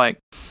 but it's like,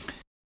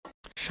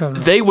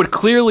 they would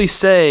clearly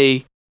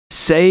say,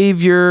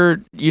 save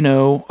your,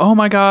 oh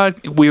my God,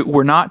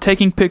 we're not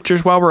taking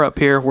pictures while we're up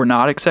here. We're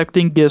not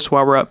accepting gifts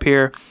while we're up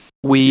here.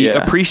 We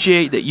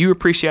appreciate that you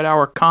appreciate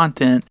our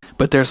content,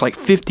 but there's like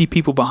 50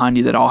 people behind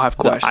you that all have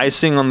questions. The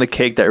icing on the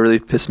cake that really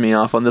pissed me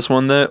off on this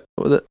one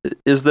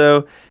is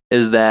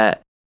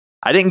that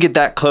I didn't get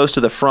that close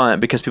to the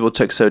front because people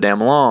took so damn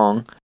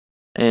long.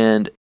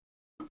 And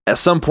at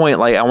some point,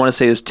 like I want to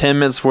say it was 10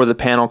 minutes before the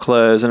panel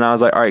closed, and I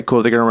was like, all right,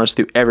 cool, they're going to run us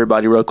through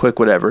everybody real quick,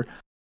 whatever.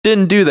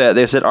 Didn't do that.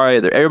 They said, all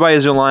right,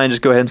 everybody's in line,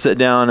 just go ahead and sit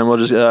down, and we'll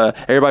just,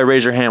 everybody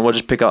raise your hand, we'll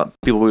just pick up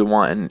people we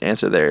want and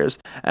answer theirs.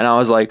 And I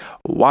was like,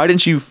 why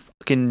didn't you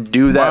fucking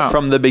do that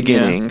from the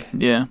beginning?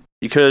 Yeah.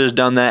 You could have just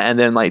done that, and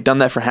then like done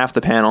that for half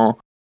the panel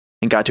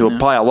and got to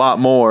apply a lot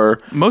more.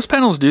 Most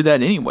panels do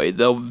that anyway.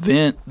 They'll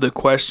vent the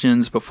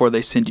questions before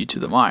they send you to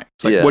the mic.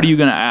 It's like, what are you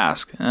going to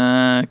ask?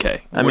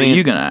 Okay. What are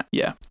you going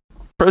to,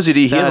 ProZD,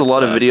 he has a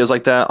lot of videos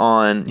like that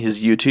on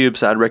his YouTube,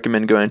 so I'd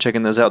recommend going and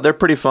checking those out. They're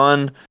pretty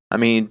fun. I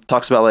mean,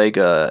 talks about like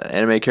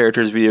anime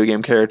characters, video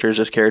game characters,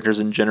 just characters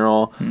in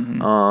general.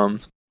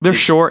 They're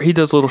short. He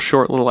does little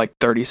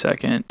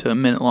 30-second to a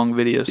minute-long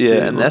videos too.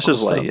 Yeah, and that's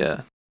just like,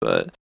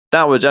 but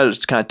that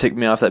just kind of ticked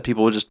me off that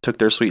people just took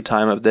their sweet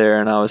time up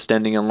there, and I was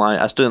standing in line.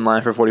 I stood in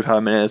line for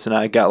 45 minutes, and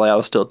I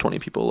was still 20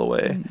 people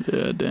away.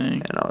 Yeah,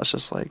 dang. And I was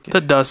just like...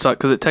 That does suck,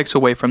 because it takes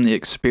away from the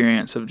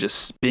experience of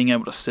just being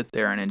able to sit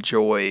there and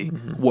enjoy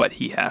what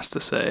he has to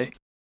say.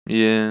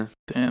 Yeah.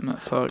 Damn,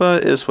 that sucks.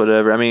 But it's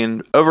whatever. I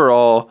mean,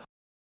 overall,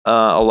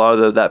 a lot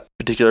of that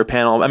particular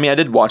panel... I mean, I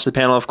did watch the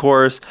panel, of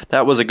course.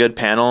 That was a good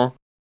panel.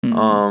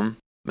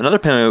 Another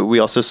panel we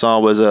also saw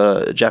was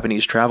a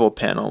Japanese travel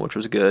panel, which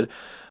was good.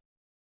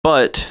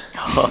 But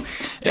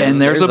and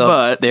there's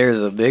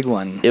a big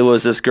one. It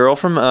was this girl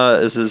from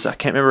I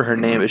can't remember her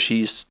name, but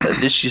she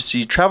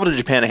traveled to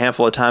Japan a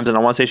handful of times, and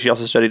I want to say she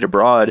also studied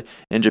abroad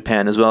in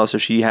Japan as well. So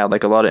she had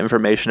like a lot of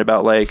information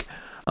about like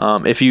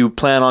if you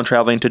plan on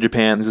traveling to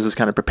Japan, this is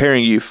kind of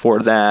preparing you for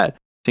that.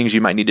 Things you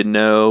might need to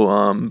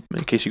know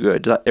in case you go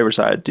to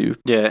Everside too.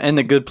 Yeah, and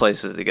the good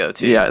places to go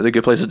to. Yeah, the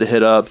good places to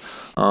hit up.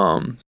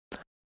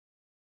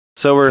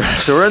 So we're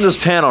in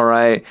this panel,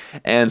 right?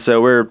 And so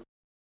we're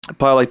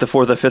probably like the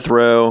 4th or 5th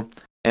row,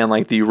 and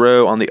like the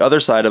row on the other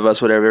side of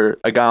us, whatever,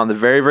 a guy on the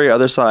very, very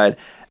other side.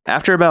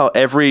 After about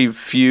every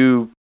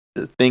few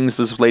things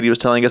this lady was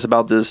telling us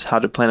about this, how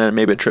to plan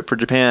maybe a trip for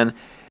Japan,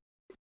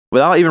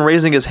 without even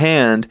raising his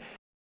hand,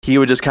 he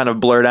would just kind of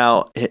blurt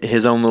out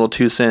his own little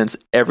 2 cents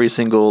every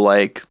single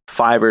like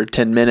 5 or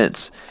 10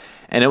 minutes.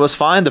 And it was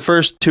fine the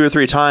first 2 or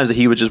 3 times that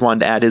he would just want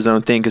to add his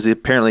own thing, because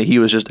apparently he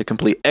was just a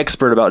complete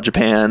expert about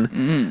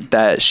Japan,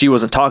 that she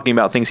wasn't talking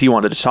about things he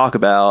wanted to talk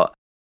about.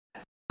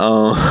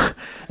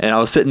 And I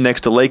was sitting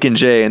next to Lake and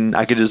Jay, and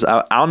I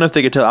don't know if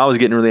they could tell I was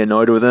getting really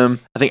annoyed with him.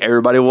 I think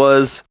everybody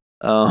was.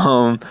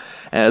 And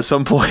at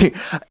some point,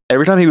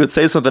 every time he would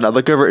say something, I'd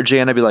look over at Jay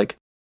and I'd be like,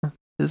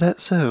 is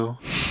that so?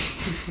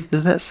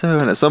 Is that so?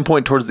 And at some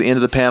point towards the end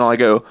of the panel, I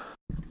go,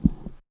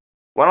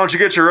 why don't you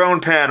get your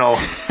own panel?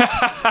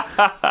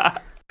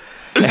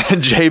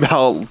 And Jay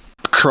about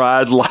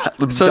cried,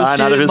 so dying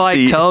she out of his like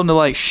seat. tell him to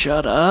like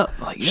shut up.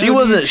 Like, She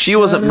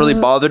wasn't really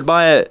bothered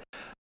by it.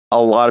 A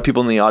lot of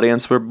people in the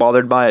audience were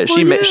bothered by it. Well,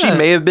 She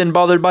may have been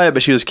bothered by it,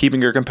 but she was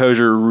keeping her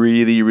composure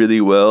really,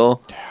 really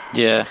well.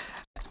 Yeah.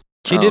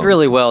 She did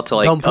really well to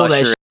like Don't pull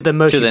that usher the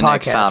Mochi to the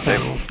next podcast topic.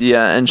 panel.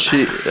 Yeah, and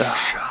she.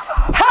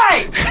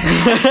 Hey!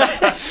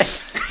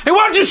 Hey,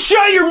 why don't you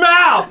shut your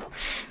mouth?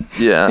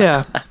 Yeah.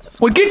 Yeah.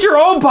 Well, get your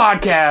own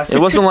podcast. It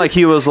wasn't like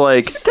he was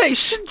like,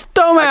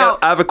 Throw him out.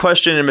 I have a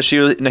question,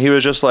 and he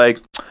was just like,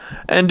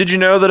 and did you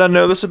know that I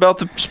know this about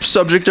the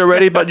subject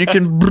already, but you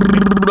can,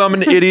 I'm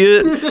an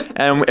idiot.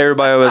 And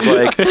everybody was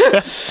like,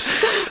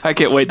 I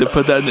can't wait to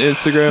put that in the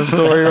Instagram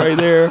story right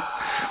there.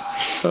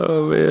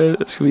 Oh man,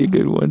 that's gonna be a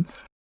good one.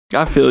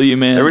 I feel you,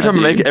 man. every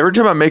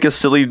time I make a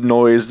silly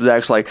noise,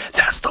 Zach's like,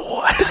 that's the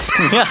one.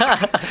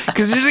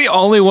 Because you're the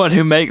only one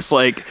who makes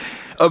like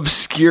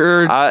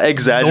obscure. I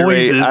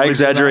exaggerate noises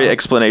with your mouth.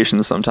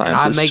 explanations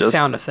sometimes. I It's make just,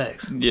 sound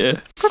effects.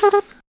 Yeah.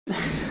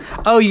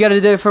 Oh, you got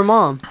to do it for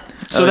mom.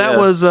 So Oh, that yeah.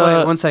 was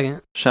Wait, 1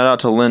 second. Shout out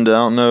to Linda. I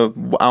don't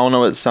know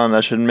what sound I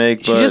should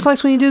make, She but just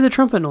likes when you do the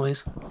trumpet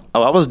noise.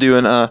 I was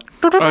doing Oh,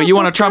 you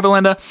want a trumpet,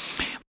 Linda?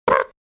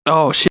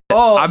 Oh shit!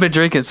 Oh, I've been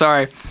drinking.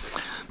 Sorry.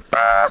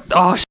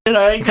 Oh shit!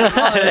 I ain't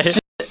got shit.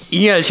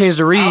 you got to change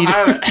the reed.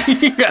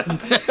 You got.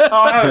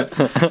 I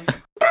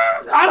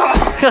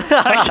don't.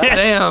 I can't.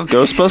 Damn.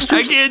 Ghostbusters.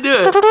 I can't do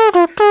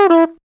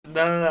it.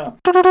 No.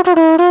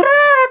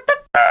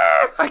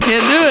 I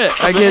can't do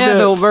it. I can't do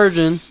Adult it.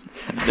 virgin.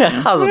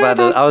 I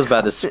was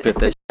about to spit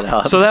that shit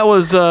out. So that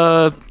was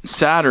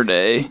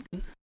Saturday.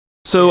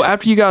 So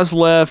after you guys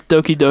left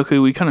Doki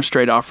Doku, we kind of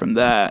strayed off from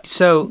that.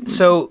 So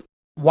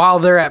while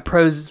they're at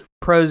Pros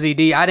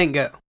ED, I didn't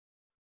go.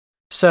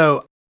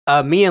 So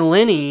me and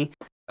Lenny,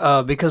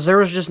 because there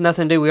was just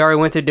nothing to do. We already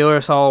went to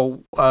Dealers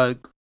Hall.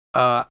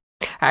 I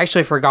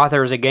actually forgot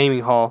there was a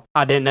gaming hall.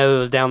 I didn't know it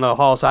was down the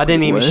hall, so I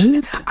didn't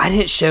even. I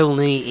didn't show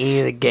Lenny any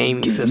of the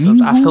gaming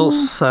systems. I feel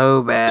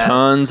so bad.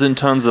 Tons and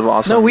tons of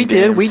awesome. No, we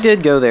did. games. We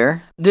did go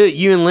there. Dude,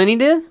 you and Lenny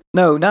did?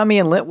 No, not me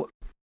and Lit.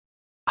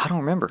 I don't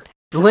remember.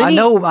 Lenny,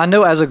 I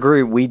know. As a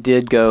group, we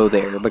did go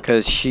there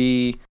because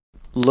she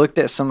looked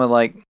at some of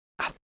like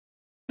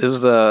it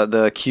was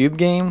the cube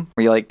game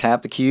where you like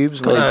tap the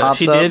cubes when it pops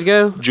she up. did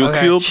go. Jewel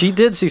Okay. Cube. She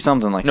did see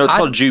something like No, it's I-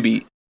 called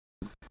Jubeat.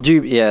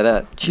 yeah,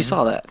 that she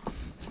saw that.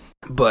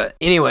 But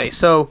anyway,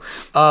 so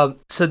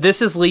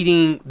this is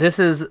leading. This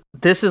is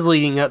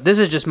leading up. This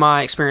is just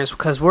my experience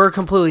because we're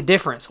completely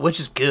different, which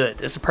is good.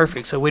 This is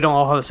perfect. So we don't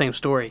all have the same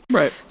story.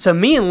 Right. So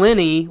me and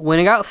Lenny went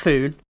and got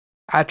food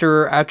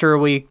after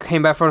we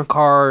came back from the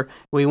car.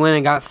 We went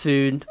and got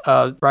food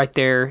right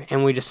there,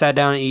 and we just sat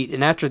down and eat.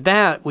 And after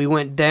that, we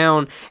went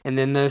down, and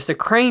then there's the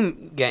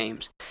crane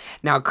games.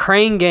 Now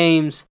crane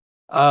games,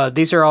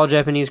 these are all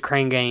Japanese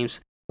crane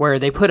games where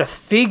they put a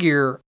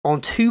figure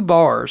on 2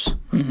 bars.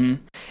 Mm-hmm.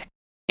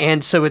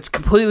 And so it's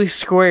completely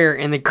square,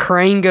 and the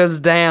crane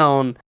goes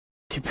down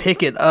to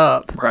pick it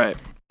up. Right.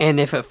 And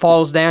if it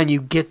falls down,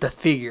 you get the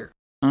figure.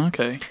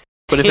 Okay.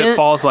 But if it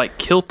falls like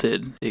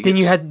kilted, it Then gets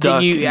you had- then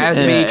stuck you- in as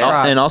the- many And,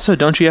 tries. and also,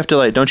 don't you have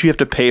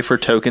to pay for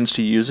tokens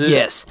to use it?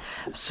 Yes.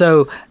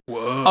 So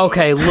Whoa.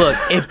 okay, look,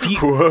 if you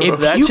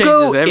That if you go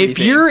changes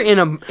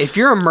everything. if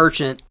you're a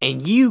merchant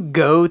and you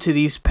go to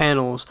these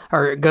panels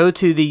or go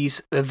to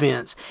these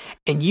events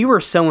and you are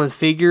selling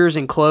figures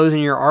and clothes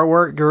and your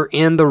artwork, you're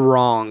in the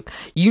wrong.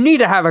 You need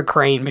to have a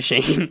crane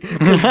machine.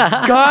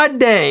 God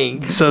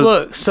dang. So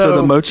look, so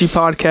the Mochi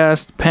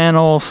podcast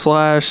panel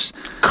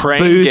 /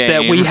 Crane booth game.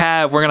 that we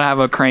have, we're gonna have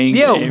a crane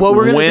Yeah, game. what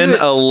we're gonna Win do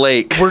a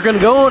lake. we're gonna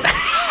go on.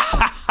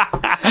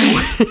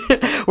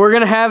 We're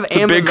gonna have a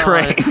Amazon. big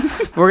crane.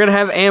 We're gonna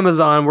have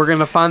Amazon. We're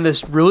gonna find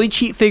this really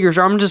cheap figures.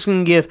 I'm just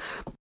gonna give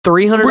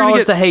 $300 We're gonna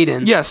get- to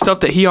Hayden. Yeah, stuff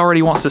that he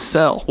already wants to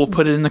sell. We'll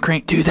put it in the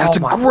crane. Dude, that's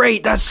Oh my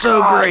great. That's so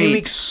God, great. He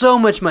makes so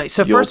much money.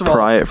 So You'll first of all,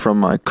 pry it from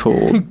my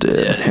cold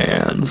dead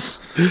hands.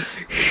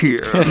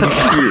 here.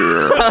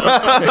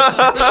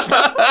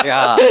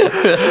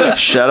 Yeah.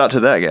 Shout out to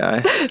that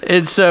guy.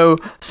 And so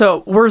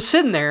we're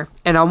sitting there,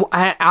 and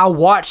I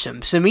watch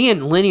them. So me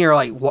and Lenny are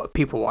like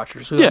people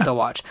watchers. We Yeah. like to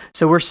watch.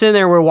 So we're sitting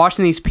there, we're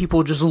watching these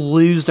people just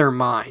lose their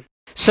mind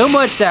so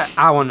much that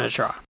I want to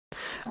try.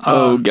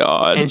 Oh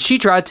God. And she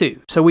tried too.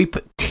 So we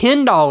put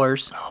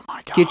 $10, oh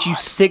my God. get you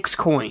 6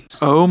 coins.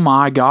 Oh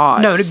my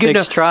God. No, to get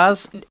 6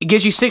 tries? It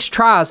gives you 6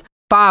 tries,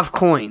 5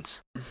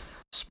 coins.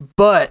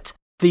 But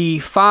the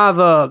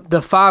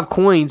 5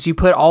 coins, you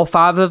put all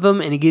 5 of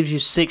them, and it gives you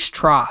 6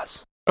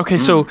 tries. Okay,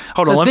 so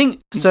hold on.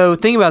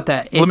 Think about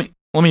that. Let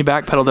me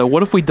backpedal though.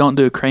 What if we don't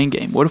do a crane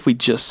game? What if we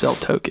just sell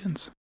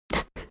tokens?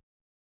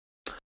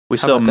 We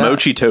sell about that?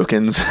 mochi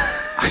tokens.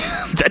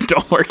 That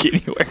don't work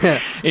anywhere.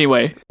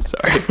 Anyway,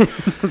 sorry.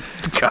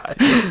 God.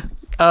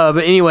 But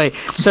anyway,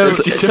 so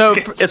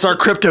It's our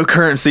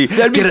cryptocurrency.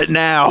 That'd be Get it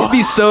now. It'd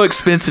be so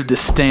expensive to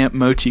stamp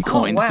mochi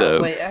coins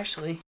though. Wait,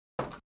 actually,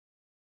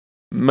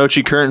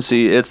 Mochi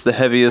currency. It's the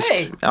heaviest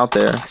Hey. out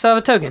there. I still have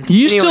a token.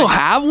 You Anyway, still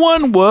have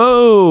one?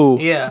 Whoa.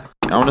 Yeah.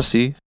 I want to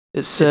see It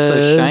It's says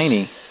so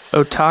shiny.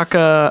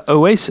 Otaka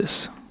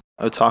Oasis.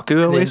 Otaku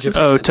Oasis.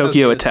 Oh,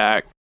 Tokyo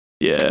Attack.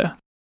 Yeah.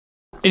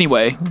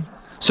 Anyway,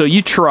 so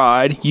you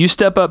tried. You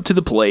step up to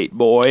the plate,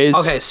 boys.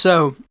 Okay,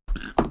 so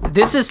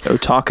this is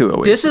Otaku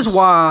Oasis. this is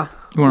why.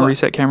 You want to What?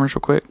 reset cameras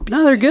real quick?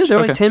 No, they're good. They're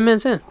Okay. like 10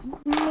 minutes in,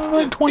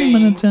 Like 20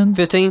 minutes in.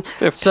 15.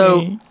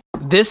 So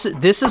this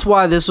is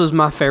why this was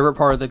my favorite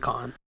part of the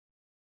con,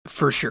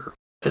 for sure,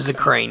 is the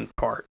crane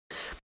part.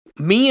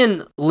 Me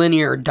and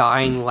Lenny are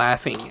dying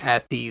laughing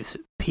at these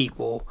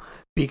people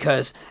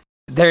because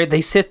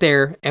they sit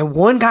there and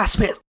one guy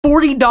spent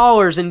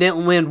 $40 and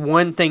didn't win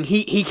one thing.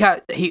 He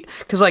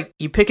because like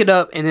you pick it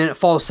up and then it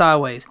falls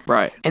sideways,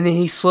 Right. and then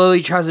he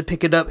slowly tries to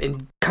pick it up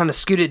and kind of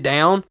scoot it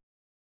down,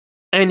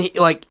 and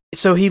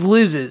so he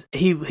loses.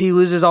 He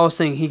loses all his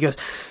thing. He goes,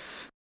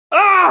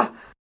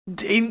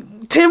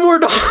 10 more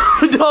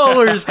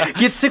dollars,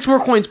 gets 6 more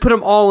coins, put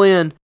them all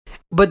in.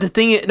 But the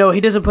thing is, no, he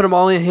doesn't put them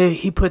all in.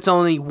 He puts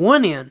only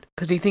 1 in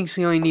because he thinks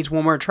he only needs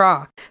 1 more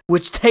try,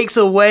 which takes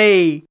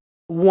away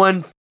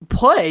 1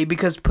 play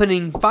because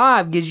putting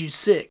 5 gives you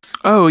 6.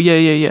 Oh,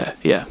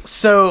 yeah.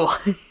 So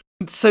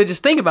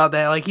just think about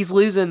that. Like, he's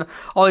losing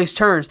all these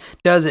turns.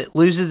 Does it,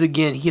 loses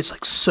again. He gets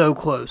like so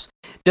close.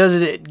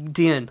 Does it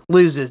again,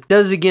 loses.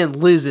 Does it again,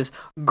 loses.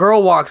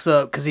 Girl walks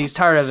up because he's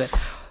tired of it.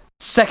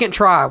 Second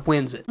try,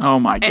 wins it. Oh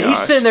my gosh. And he's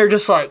sitting there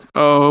just like,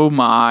 Oh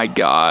my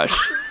gosh.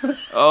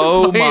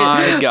 Oh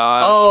my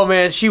gosh. oh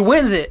man, she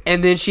wins it,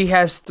 and then she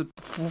has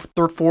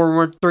three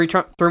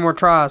more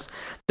tries.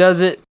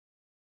 Does it,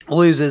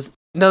 loses.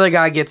 Another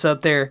guy gets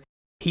up there,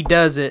 he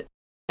does it,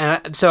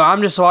 and so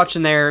I'm just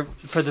watching there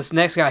for this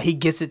next guy. He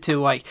gets it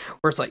to like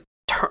where it's like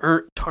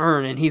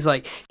turn, and he's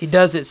like he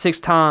does it 6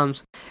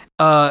 times,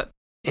 and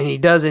he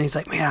does it. And he's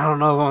like, man, I don't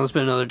know if I want to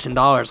spend another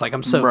 $10. Like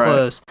I'm so Right.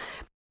 close,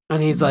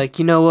 and he's like,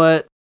 you know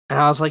what? And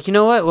I was like, you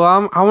know what?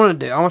 Well, I want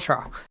to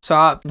try. So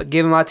I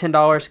give him my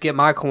 $10 to get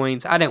my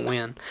coins. I didn't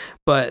win,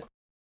 but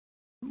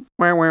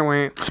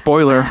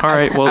Spoiler. All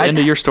right, well, end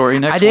of your story.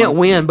 Next I didn't one.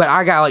 win, but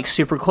I got like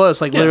super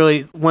close, like Yeah.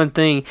 literally one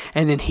thing.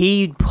 And then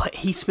he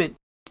spent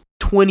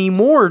 $20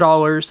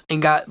 more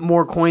and got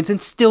more coins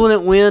and still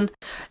didn't win.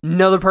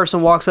 Another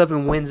person walks up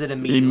and wins it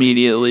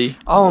immediately.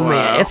 Oh Wow.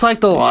 man, it's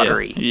like the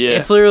lottery. Yeah.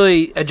 It's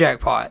literally a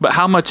jackpot. But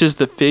how much is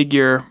the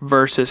figure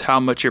versus how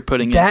much you're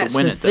putting in That's to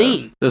win the it?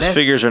 thing. Those That's-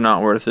 figures are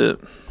not worth it.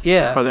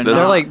 Yeah. Are they They're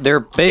not? They're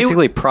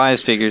basically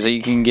prize figures that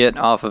you can get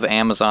off of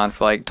Amazon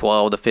for like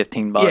 $12 to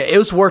 $15. Yeah, it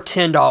was worth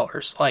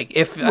 $10. Like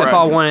if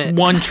I wanted,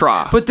 one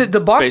try. but the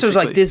boxers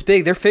basically. like this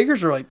big. Their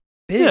figures are like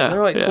big. Yeah,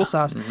 They're like yeah. full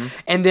size. Mm-hmm.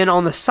 And then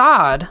on the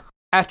side,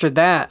 after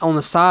that, on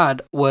the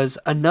side was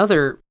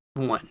another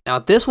one. Now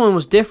this one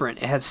was different.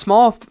 It had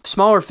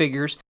smaller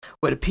figures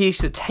with a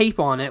piece of tape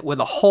on it with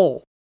a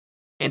hole,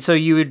 and so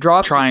you would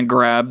drop try and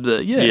grab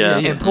the Yeah.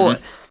 and pull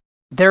it.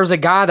 There's a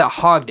guy that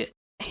hogged it.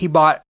 He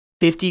bought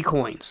 50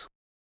 coins.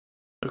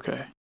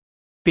 Okay.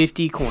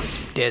 50 coins,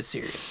 dead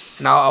serious.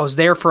 And I was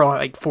there for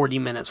like 40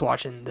 minutes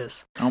watching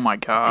this. Oh my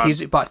god.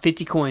 He bought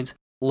 50 coins,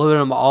 loaded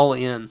them all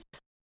in.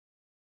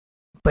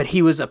 But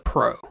he was a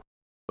pro.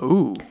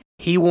 Ooh.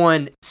 He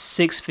won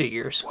 6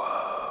 figures.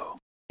 Whoa.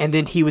 And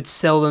then he would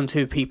sell them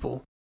to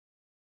people.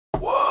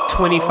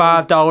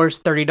 $25,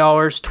 $30,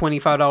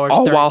 $25.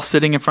 All $30 while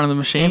sitting in front of the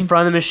machine. in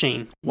front of the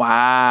machine.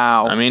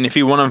 Wow. I mean, if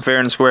you want them fair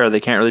and square, they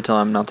can't really tell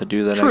them not to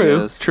do that. I true.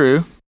 guess.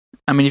 True.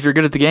 I mean, if you're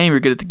good at the game, you're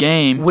good at the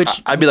game.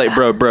 Which, I'd be like,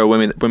 bro,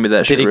 win me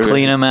that shit. Did he real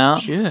clean quick. them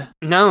out? Yeah.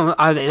 no,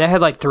 they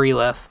had like 3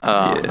 left.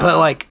 Yeah. But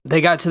like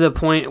they got to the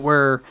point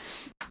where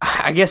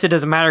I guess it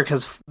doesn't matter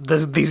because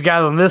these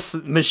guys on this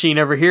machine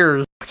over here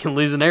are fucking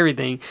losing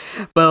everything.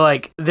 But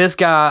like this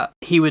guy,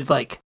 he would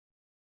like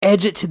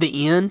edge it to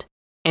the end,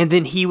 and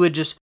then he would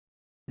just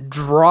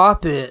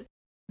drop it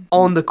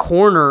on the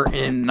corner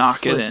and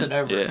Knock it flips in,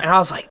 over. yeah. And I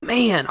was like,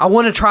 man, I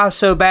want to try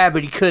so bad,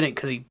 but he couldn't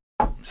because he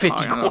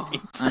 50 I know.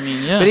 coins. I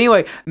mean, yeah. But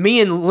anyway, me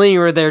and Lenny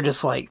were there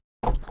just like,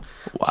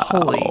 Wow.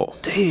 holy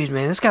dude,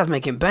 man, this guy's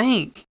making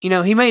bank. You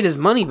know, he made his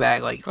money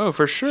back. Like, Oh,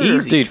 for sure.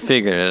 Easy. Dude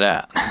figured it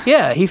out.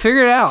 yeah, he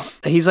figured it out.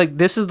 He's like,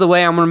 this is the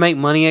way I'm gonna make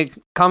money at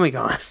Comic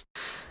Con.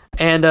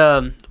 And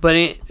but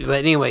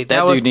anyway,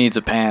 That was dude needs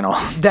a panel.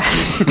 that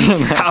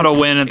How to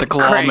win at the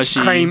claw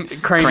machine.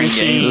 crane machine. This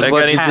is That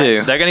what guy, you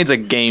needs, do. that guy needs a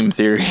game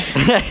theory.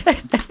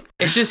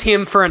 It's just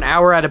him for an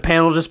hour at a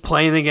panel just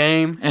playing the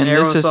game. And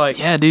everyone's this is like,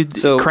 yeah, dude.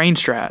 So, crane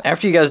strats.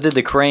 After you guys did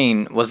the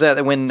crane, was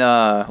that when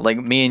like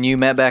me and you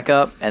met back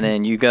up, and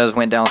then you guys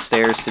went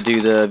downstairs to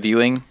do the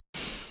viewing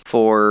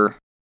for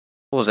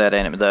what was that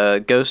anime?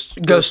 The Ghost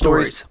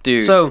Stories.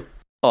 dude. So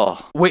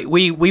oh, we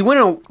went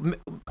on.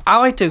 I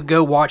like to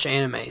go watch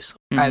animes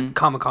at Mhm.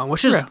 Comic-Con,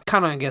 which is Yeah.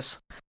 kind of, I guess,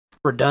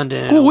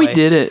 redundant. in Well, a we way.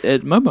 did it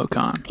at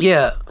MomoCon.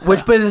 Yeah, but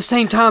at the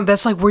same time,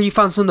 that's like where you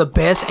find some of the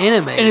best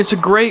anime. And it's a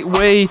great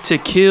way to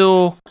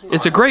kill.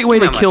 It's a great way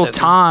to Come on, kill Tevin.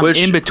 time Which-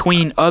 in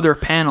between other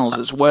panels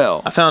as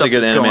well. I found Stuff a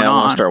good that's anime going I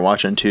want on. to start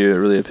watching too. It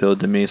really appealed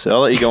to me. So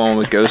I'll let you go on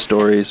with Ghost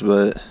Stories,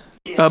 but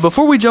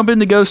Before we jump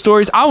into Ghost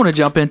Stories, I want to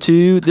jump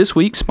into this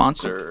week's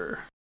sponsor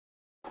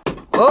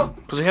oh,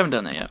 because we haven't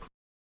done that yet.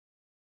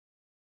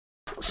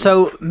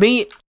 so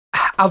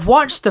I've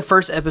watched the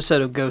first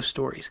episode of Ghost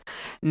Stories.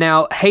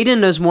 Now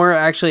Hayden knows more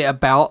actually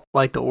about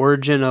like the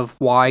origin of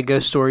why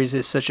Ghost Stories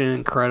is such an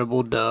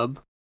incredible dub.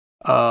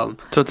 So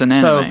it's an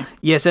anime. So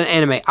yes, an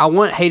anime. I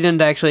want Hayden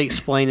to actually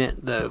explain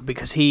it though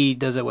because he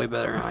does it way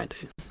better than I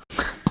do.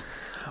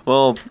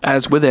 well,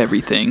 As with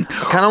everything. I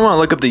kind of want to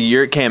look up the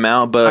year it came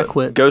out. I But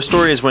quit. Ghost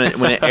Stories when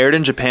it aired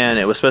in Japan,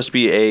 it was supposed to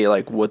be a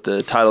like what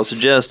the title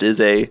suggests is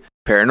a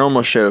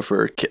paranormal show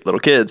for little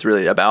kids,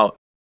 really about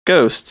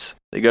ghosts.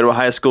 They go to a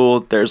high school.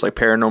 There's like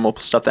paranormal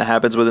stuff that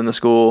happens within the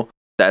school.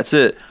 That's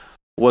it.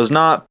 Was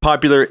not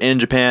popular in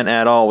Japan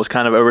at all. Was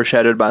kind of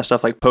overshadowed by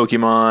stuff like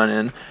Pokemon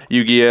and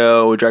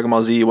Yu-Gi-Oh, Dragon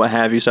Ball Z, what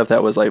have you. Stuff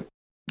that was like,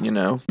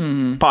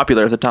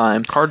 popular at the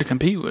time. Hard to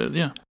compete with,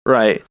 yeah.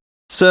 Right.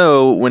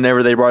 So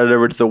whenever they brought it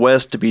over to the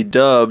West to be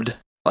dubbed,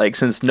 like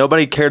since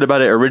nobody cared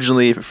about it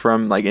originally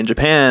from like in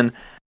Japan,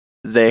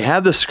 they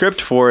had the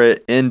script for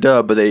it in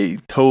dub, but they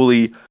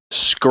totally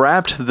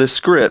scrapped the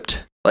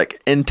script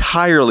like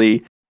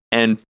entirely.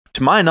 And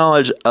to my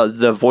knowledge,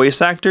 the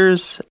voice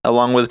actors,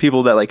 along with the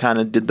people that like kind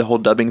of did the whole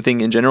dubbing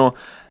thing in general,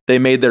 they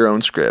made their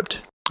own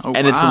script. Oh,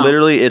 And wow.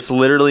 it's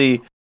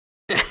literally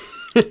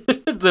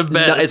The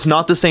best. it's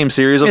not the same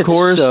series, of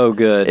course. so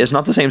good. It's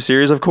not the same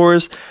series, of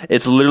course.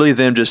 It's literally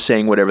them just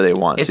saying whatever they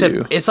want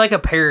to. It's like a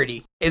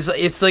parody. It's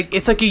like a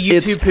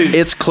YouTube poof.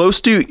 It's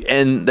close to,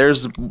 and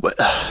there's,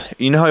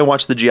 you know how I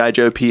watch the G.I.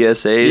 Joe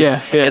PSAs?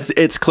 Yeah.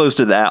 It's close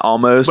to that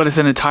almost. But it's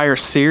an entire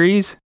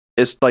series?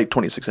 It's like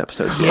 26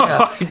 episodes. Yeah,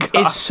 Oh my God.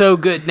 it's so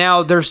good.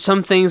 Now, there's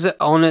some things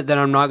on it that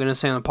I'm not going to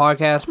say on the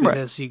podcast Right.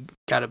 because you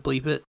got to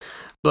bleep it.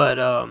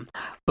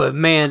 But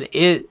man,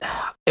 it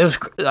was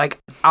like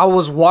I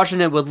was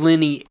watching it with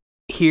Lenny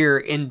here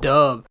in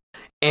dub,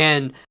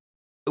 and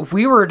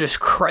we were just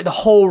the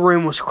whole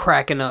room was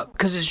cracking up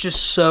because it's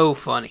just so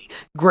funny.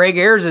 Greg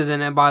Ayers is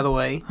in it, by the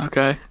way.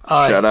 Okay.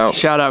 Shout out.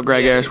 Shout out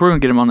Greg Yeah. Ayers. We're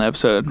going to get him on the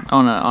episode,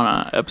 on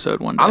a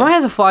episode one day. I might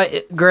have to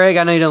fly Greg.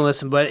 I know you don't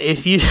listen, but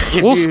if you,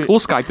 We'll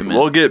Skype him in.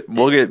 We'll get. Greg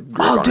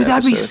oh, on dude, the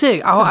that'd be episode.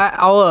 sick.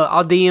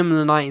 I'll DM him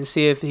tonight and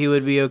see if he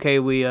would be okay.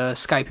 We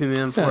Skype him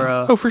in for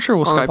oh, for sure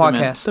we'll on the Skype him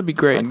in. podcast. That'd be I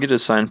great. can get a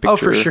signed picture. Oh,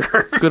 for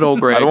sure. Good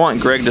old Greg. I don't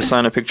want Greg to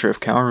sign a picture of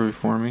Calvary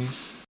for me.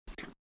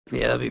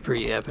 Yeah, that'd be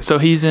pretty epic. So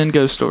he's in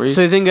Ghost Stories.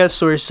 So he's in Ghost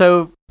Stories.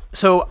 So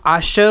I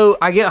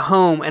get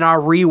home and I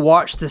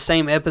rewatch the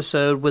same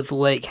episode with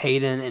Lake,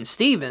 Hayden, and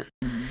Steven.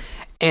 Mhm.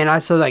 And I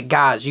said, like,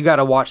 guys, you got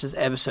to watch this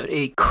episode.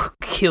 It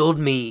killed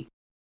me,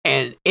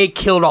 and it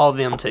killed all of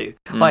them too.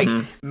 Like,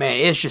 Mhm. man,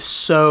 it's just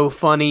so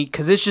funny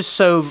because it's just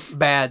so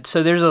bad.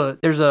 So there's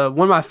a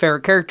one of my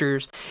favorite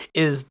characters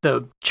is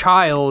the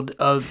child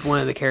of one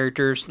of the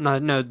characters. No,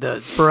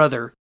 the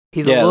brother.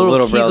 He's Yeah, a the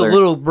little he's a brother.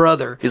 little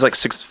brother. He's like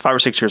 5 or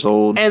 6 years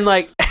old. And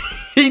like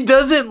he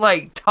doesn't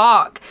like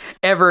talk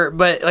ever,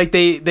 but like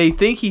they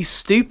think he's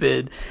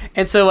stupid,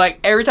 and so like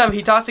every time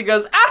he talks, he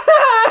goes.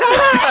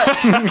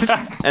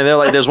 And they're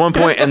like, there's one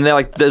point, and they're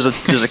like, there's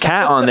a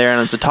cat on there,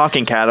 and it's a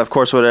talking cat, of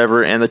course,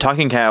 whatever. And the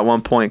talking cat at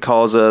one point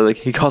calls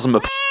he calls him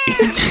a.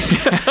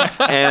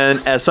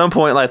 And at some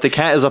point, like the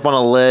cat is up on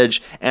a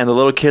ledge, and the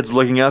little kid's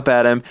looking up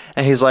at him,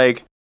 and he's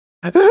like,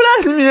 and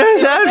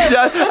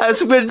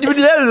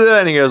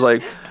he goes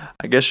like,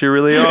 I guess you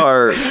really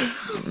are.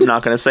 I'm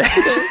not gonna say.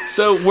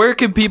 So where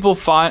can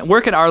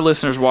our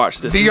listeners watch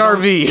this?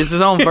 VRV. Is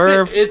this on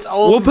Verve? It's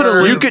old. We'll put a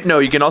Verve. link.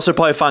 You can also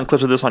probably find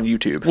clips of this on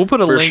YouTube. We'll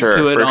put a For link sure,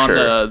 to it for on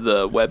sure.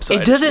 the website.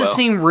 It doesn't as well.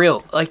 seem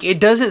real. Like it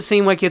doesn't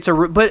seem like it's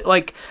but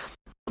like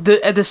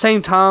at the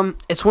same time,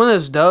 it's one of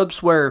those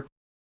dubs where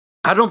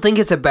I don't think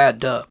it's a bad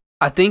dub.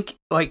 I think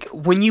like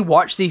when you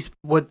watch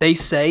what they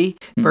say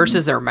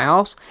versus their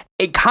mouths,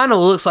 it kind of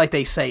looks like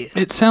they say it.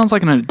 It sounds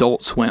like an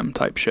Adult Swim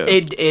type show.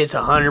 It's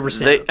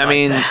 100%.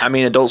 I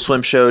mean, Adult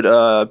Swim showed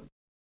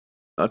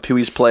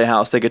Pee-wee's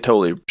Playhouse. They could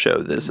totally show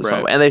this as Right.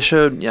 well, and they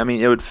showed. I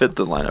mean, it would fit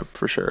the lineup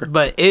for sure.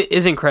 but it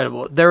is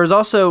incredible. There was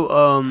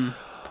also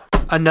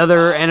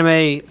another anime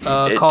It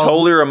called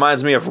totally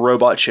reminds me of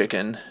Robot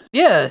Chicken.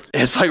 yeah.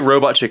 It's like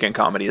Robot Chicken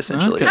comedy,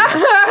 essentially.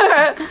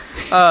 Okay.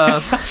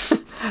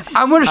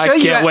 I'm gonna show I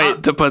you. can't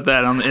wait to put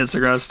that on the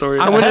Instagram story.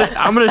 I'm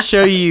gonna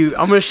show you.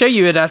 I'm gonna show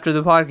you it after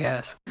the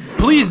podcast.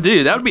 Please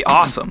do. That would be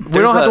awesome. We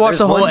don't have to watch there's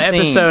the whole one scene-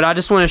 episode. I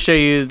just want to show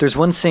you. There's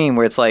one scene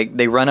where it's like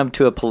they run up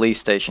to a police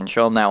station.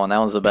 Show them that one. That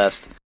one's the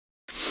best.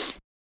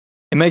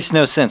 It makes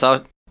no sense.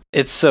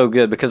 It's so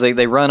good because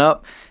they run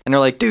up and they're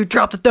like, dude,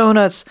 drop the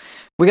donuts.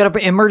 We got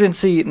an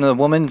emergency. And the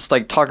woman's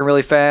like talking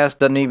really fast.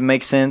 Doesn't even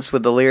make sense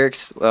with the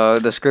lyrics,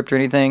 the script or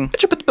anything.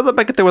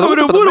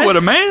 What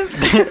a man.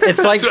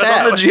 It's like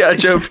that. On the G.I.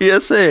 Joe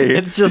PSA.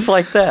 It's just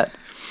like that.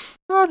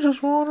 I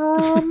just want to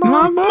ride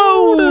My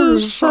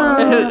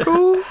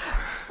motorcycle.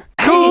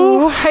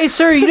 Hey,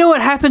 sir, you know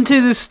what happened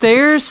to the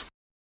stairs?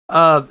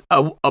 A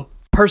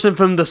person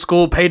from the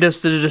school paid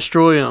us to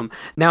destroy them.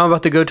 Now I'm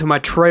about to go to my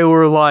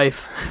trailer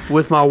life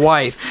with my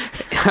wife.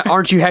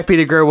 Aren't you happy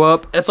to grow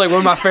up? That's like one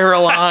of my favorite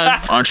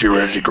lines. Aren't you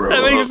ready to grow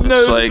That up? makes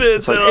no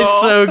sense at all.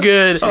 It's so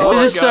good. Oh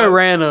It's just my so God.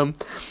 random.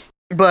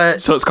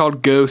 But So it's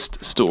called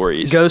Ghost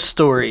Stories. ghost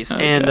stories.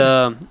 Okay.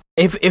 And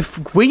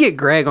if we get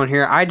Greg on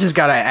here, I just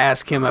gotta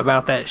ask him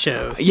about that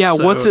show. Yeah,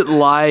 So- what's it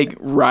like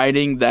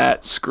writing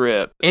that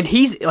script? And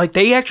he's like,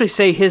 they actually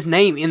say his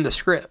name in the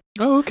script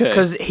Oh, okay.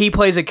 because he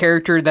plays a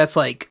character that's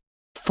like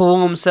full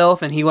of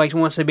himself and he like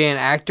wants to be an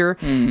actor.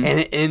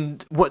 Mhm.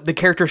 And what the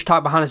characters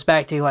talk behind his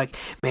back, they're like,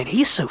 man,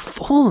 he's so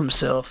full of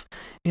himself.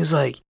 He's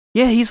like,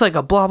 yeah, he's like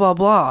a blah blah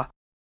blah,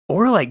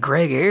 or like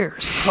Greg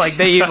Ayers. Like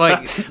they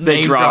like they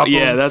name drop. him.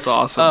 Yeah, that's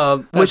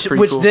awesome. That's pretty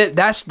Which cool.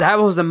 that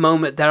was the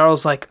moment that I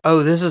was like,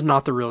 oh, this is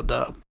not the real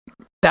dub.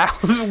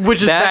 That was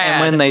which is That bad.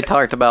 and when they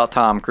talked about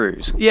Tom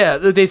Cruise. yeah,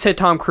 they said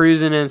Tom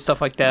Cruise in it and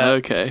stuff like that.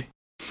 Okay.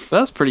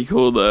 That's pretty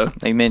cool, though.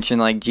 They mentioned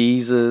like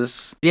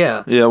Jesus.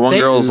 Yeah, Yeah, one They-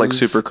 girl's like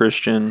super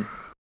Christian.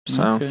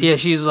 So Okay. yeah,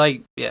 she's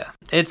like, yeah,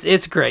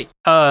 it's great.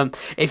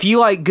 If you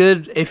like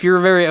if you're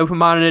very open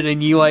minded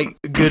and you like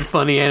good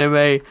funny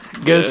anime,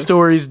 Ghost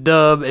Stories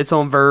dub. It's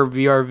on Verve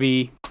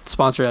VRV.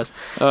 Sponsor us.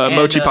 And,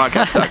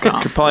 MochiPodcast.com.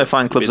 you could probably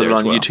find clips Be of it there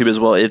on as well. YouTube as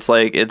well.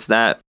 It's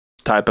that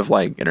type of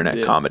like internet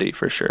Yeah. comedy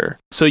for sure.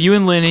 So you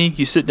and Lenny,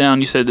 you sit down.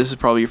 You said this is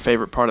probably your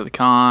favorite part of the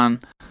con.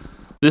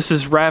 This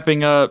is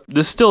wrapping up.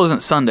 This still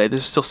isn't Sunday.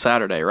 This is still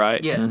Saturday,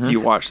 right? Yeah. Mhm. You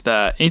watched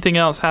that. Anything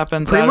else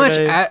happen Pretty much.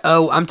 Saturday?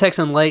 I'm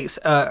texting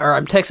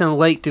I'm texting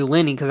late through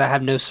Lenny because I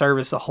have no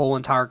service the whole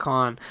entire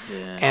con,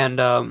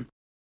 and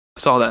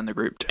Saw that in the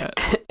group chat.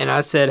 and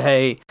I said,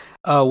 hey,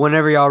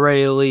 whenever y'all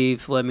ready to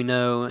leave, let me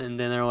know. And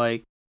then they're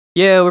like,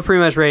 yeah, we're pretty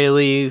much ready to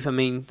leave. I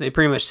mean, they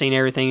pretty much seen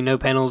everything. No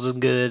panels is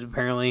good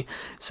apparently.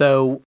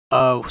 So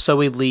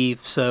we leave.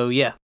 So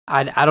yeah.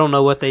 I don't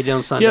know what they did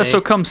on Sunday. Yeah,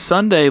 so come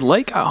Sunday,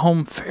 Lake got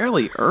home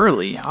fairly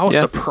early. I was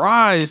Yeah.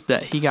 surprised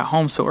that he got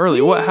home so early.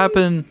 What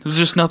happened? There was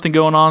just nothing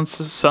going on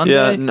Sunday?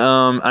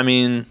 Yeah, I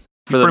mean,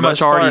 for the Pretty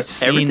much most already part,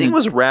 seen- everything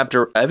was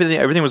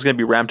everything was going to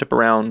be wrapped up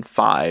around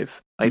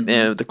 5. Like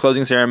and the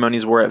closing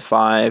ceremonies were at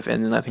 5,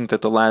 and then I think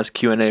that the last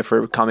Q&A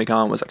for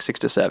Comic-Con was like 6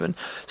 to 7.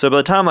 So by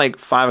the time like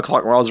 5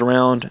 o'clock rolls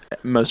around,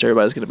 most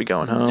everybody's going to be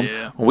going home.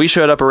 Yeah. When we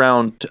showed up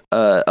around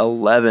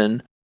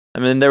 11. I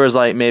mean, there was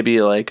like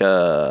maybe like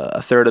a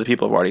third of the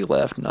people have already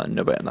left. Not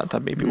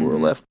that many people were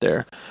left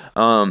there.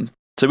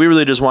 So we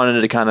really just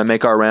wanted to kind of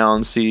make our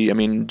rounds. See, I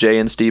mean, Jay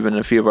and Steven and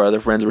a few of our other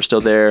friends were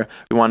still there.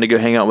 We wanted to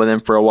go hang out with them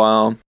for a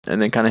while,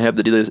 and then kind of have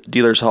the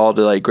dealers hall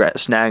to like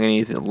snag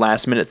any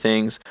last minute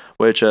things.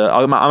 Which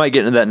I might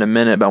get into that in a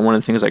minute about one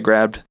of the things I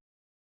grabbed.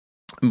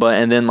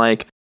 And then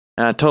like.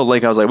 And I told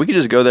Lake, I was like, we could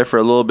just go there for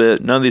a little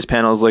bit. None of these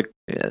panels look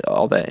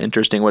all that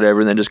interesting,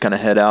 whatever. And then just kind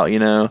of head out, you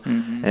know.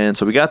 Mhm. And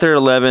so we got there at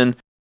 11,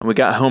 and we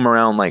got home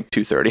around like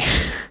 2:30.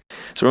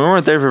 So we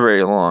weren't there for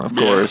very long, of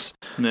course.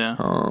 Yeah.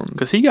 Um,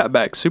 Because he got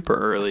back super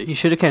early. you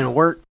should have came to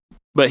work.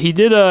 But he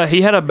did.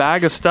 He had a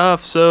bag of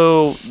stuff.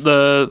 So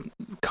the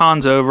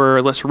con's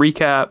over. Let's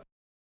recap.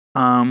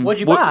 What'd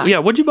you buy? Yeah,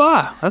 what'd you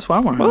buy? That's what I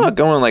want to I'm know. not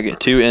going like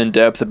too in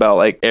depth about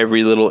like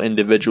every little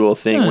individual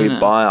thing we No.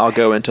 buy. I'll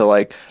go into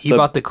like You The-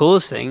 bought the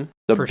coolest thing.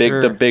 for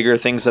sure. the bigger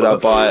things that I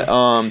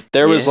bought.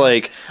 There was Yeah.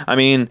 like, I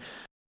mean,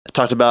 I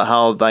talked about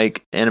how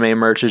like anime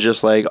merch is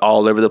just like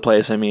all over the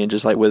place. I mean,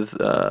 just like with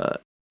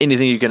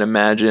anything you can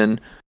imagine.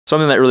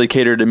 Something that really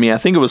catered to me. I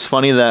think it was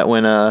funny that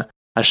when I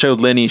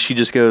showed Lenny, she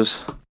just goes,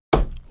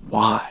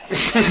 "Why?"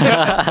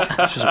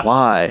 Just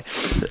why?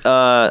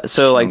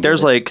 So like,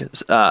 there's like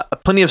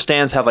plenty of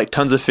stands have like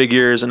tons of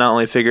figures, and not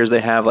only figures,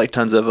 they have like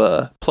tons of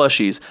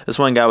plushies. This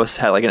one guy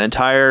had like an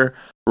entire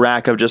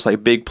rack of just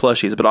like big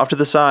plushies, but off to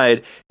the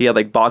side he had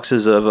like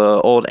boxes of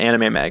old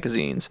anime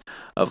magazines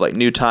of like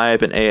New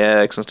Type and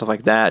AX and stuff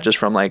like that, just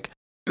from like.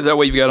 Is that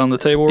what you've got on the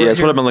table? Yeah, right that's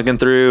what here? I've been looking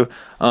through.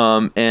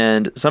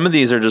 And some of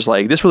these are just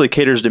like, this really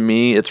caters to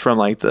me. It's from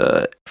like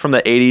the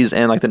 80s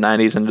and like the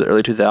 90s and the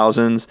early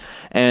 2000s.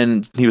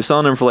 And he was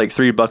selling them for like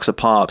 $3 a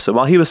pop. So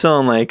while he was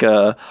selling like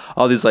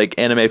all these like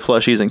anime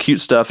plushies and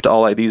cute stuff to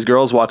all like these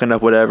girls walking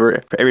up,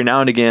 whatever, every now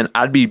and again,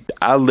 I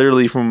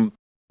literally from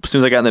as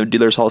soon as I got in the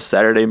dealer's hall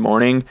Saturday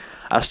morning,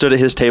 I stood at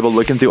his table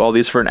looking through all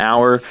these for an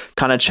hour,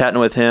 kind of chatting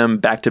with him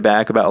back to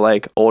back about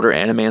like older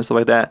anime and stuff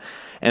like that.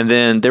 And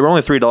then they were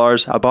only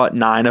 $3. I bought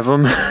 9 of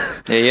them.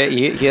 Yeah,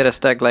 he had a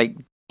stack like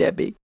that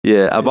big.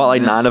 Yeah, I bought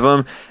like 9 of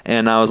them,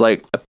 and I was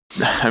like,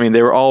 I mean,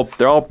 they're all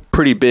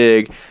pretty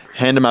big.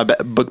 Handed my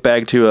book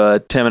bag to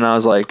Tim, and I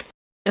was like,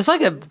 It's like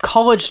a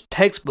college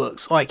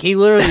textbooks. Like he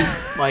literally,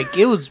 like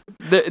it was.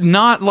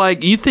 Not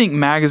like you think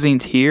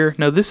magazines here.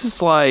 No, this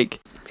is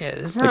like Yeah,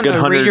 this is A not good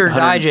a 100 Reader 100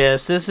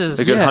 Digest. This is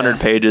a good 100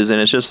 pages,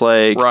 and it's just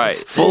like Right.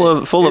 it's full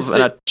of. It's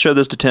And I showed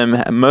this to Tim.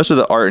 Most of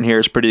the art in here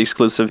is pretty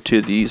exclusive to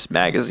these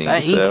magazines.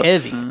 That so ink's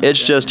heavy.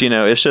 it's just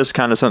it's just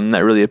kind of something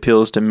that really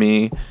appeals to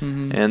me.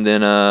 Mhm. And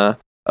then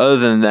other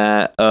than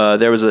that,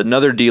 there was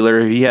another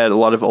dealer. He had a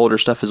lot of older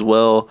stuff as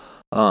well.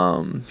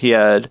 He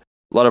had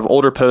a lot of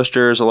older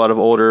posters, a lot of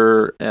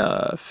older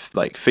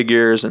like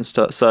figures and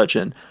such.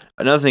 And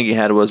another thing he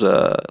had was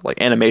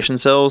like animation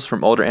cells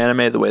from older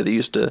anime. The way they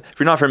used to. If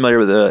you're not familiar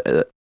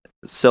with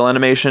cell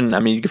animation, I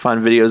mean, you can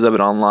find videos of it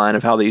online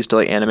of how they used to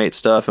like animate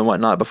stuff and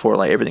whatnot before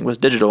like everything was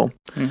digital.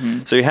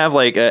 Mhm. So you have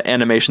like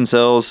animation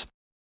cells,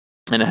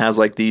 and it has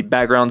like the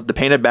backgrounds, the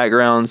painted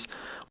backgrounds,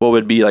 what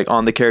would be like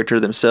on the character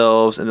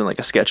themselves, and then like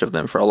a sketch of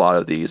them for a lot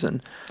of these.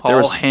 And there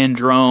All was hand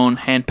drawn,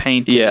 hand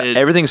painted. yeah,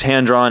 everything's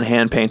hand drawn,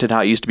 hand painted,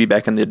 how it used to be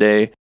back in the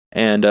day.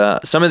 And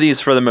some of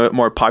these for the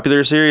more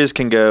popular series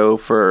can go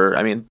for,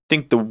 I mean, I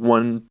think the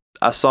one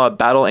I saw,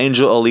 Battle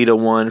Angel Alita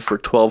one for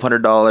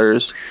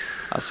 $1,200.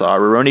 I saw a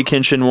Rurouni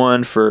Kenshin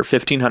one for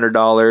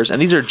 $1,500,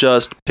 and these are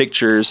just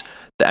pictures.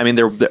 That, I mean,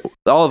 they're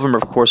all of them,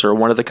 of course, are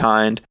one of the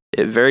kind.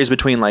 It varies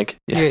between like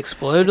You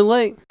exploded,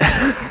 Lake?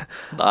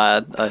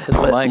 I hit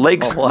the mic.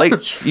 Lake's My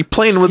watch. you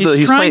playing with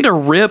He's trying to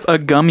rip a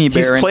gummy bear.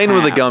 he's in playing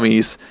with the half.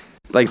 gummies.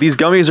 Like these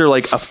gummies are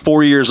like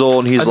 4 years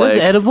old, and he's Are those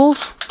like,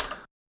 edibles?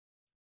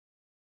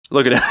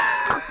 look at it.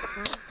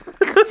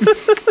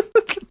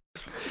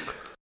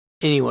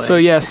 Anyway. So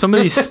yeah, some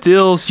of these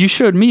stills you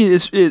showed me,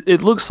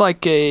 it looks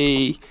like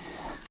it's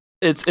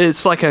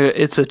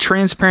a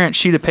transparent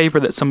sheet of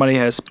paper that somebody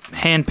has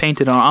hand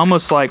painted on,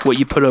 almost like what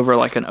you put over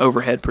like an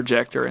overhead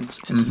projector in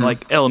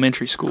like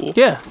elementary school.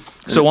 Yeah.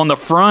 So on the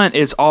front,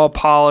 it's all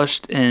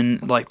polished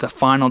and like the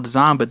final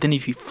design, but then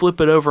if you flip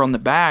it over on the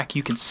back,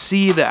 you can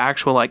see the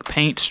actual like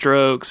paint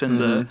strokes and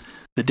the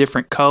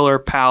different color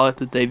palette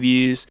that they've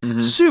used.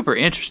 Super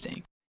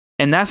interesting.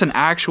 And that's an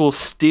actual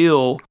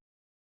still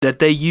that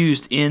they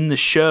used in the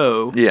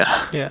show, Yeah.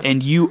 Yeah.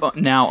 and you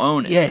now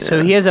own it. Yeah,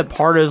 so he has a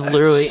part of That's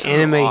literally so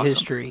anime awesome.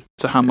 history.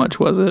 So how much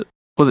was it?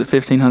 Was it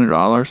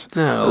 $1,500?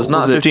 No. It was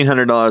not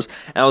 $1,500.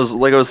 And I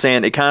was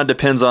saying, it kind of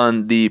depends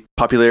on the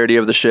popularity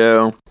of the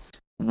show,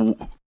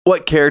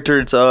 what character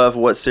it's of,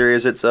 what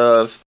series it's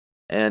of,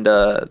 and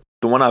the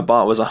one I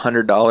bought was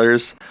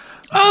 $100.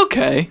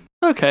 Okay.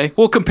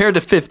 Well, compared to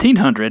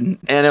 $1,500,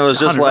 And it was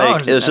just $100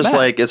 like isn't that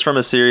bad. it's from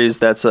a series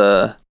that's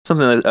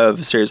something of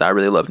a series I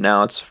really love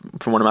now. It's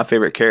from one of my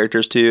favorite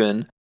characters too,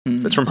 and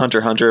it's from Hunter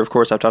x Hunter. Of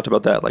course, I've talked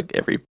about that like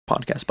every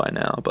podcast by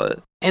now. But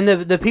And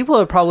the people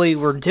that probably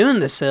were doing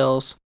the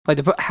sales, like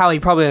how he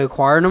probably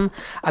acquired them,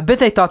 I bet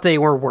they thought they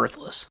were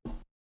worthless.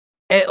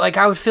 Like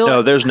I would feel no,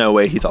 like, there's no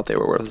way he thought they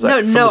were worth.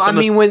 I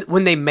mean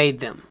when they made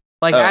them.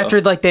 Like after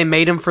like they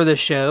made them for the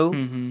show,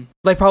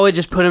 they probably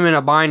just put them in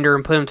a binder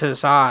and put them to the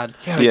side.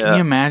 Yeah, can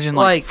you imagine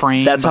like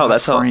frame? That's how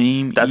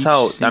frame. that's each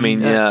how scene? I mean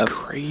That's yeah.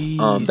 crazy.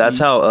 That's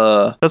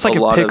how That's like a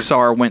if lot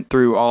Pixar went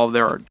through all of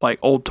their like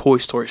old Toy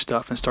Story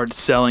stuff and started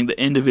selling the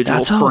individual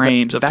that's how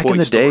frames of back Toy in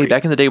the Story.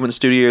 day when the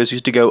studios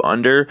used to go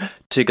under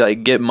to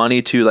like get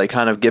money to like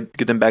kind of get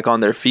them back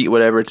on their feet,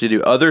 whatever, to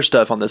do other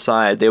stuff on the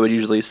side. They would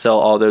usually sell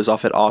all those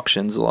off at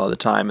auctions a lot of the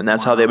time, and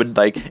that's how they would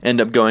like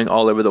end up going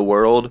all over the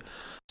world.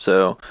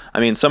 So,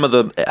 I mean, some of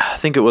I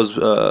think it was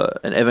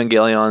an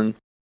Evangelion,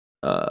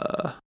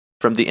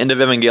 from the end of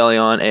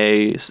Evangelion,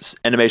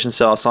 animation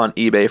cell I saw on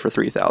eBay for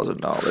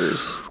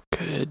 $3,000.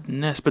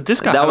 Goodness, but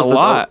this guy That had was a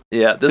lot.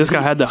 Yeah, This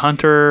guy had the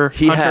Hunter.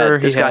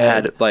 This guy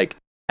had like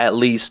at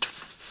least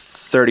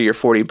 30 or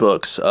 40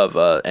 books of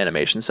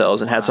animation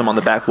cells, and had some on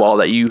the back wall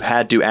that you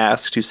had to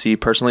ask to see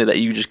personally that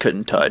you just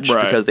couldn't touch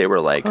because they were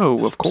like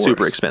of course.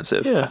 super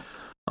expensive. Yeah.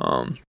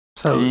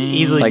 So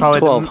easily like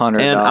probably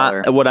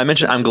 $1,200. And what I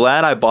mentioned, I'm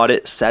glad I bought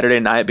it Saturday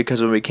night,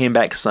 because when we came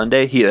back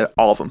Sunday, he had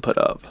all of them put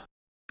up.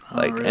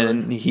 Like,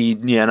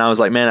 really? and I was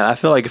like, man, I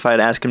feel like if I had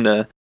asked him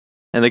to,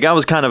 and the guy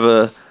was kind of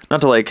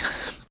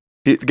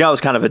the guy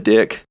was kind of a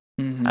dick,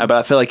 but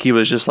I feel like he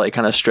was just like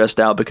kind of stressed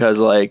out because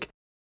like,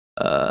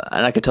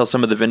 and I could tell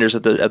some of the vendors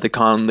at the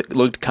con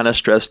looked kind of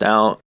stressed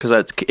out, because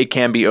it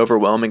can be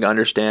overwhelming, I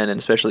understand, and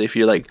especially if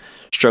you're like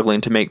struggling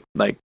to make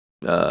like,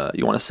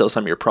 you want to sell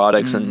some of your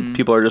products, and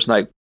people are just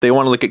like, they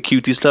want to look at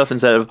cutesy stuff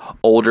instead of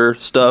older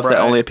stuff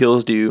that only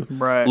appeals to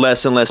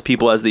less and less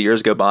people as the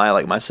years go by,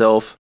 like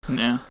myself.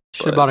 Yeah.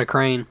 should have bought a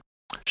crane.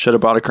 Should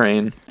have bought a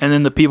crane. And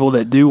then the people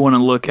that do want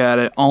to look at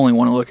it only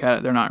want to look at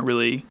it. They're not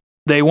really.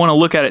 They want to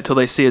look at it till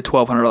they see a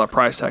 $1,200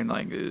 price tag. And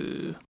like,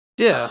 ugh.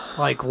 Yeah,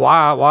 like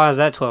why is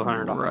that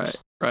 $1,200?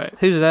 Right.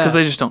 Who's that? Because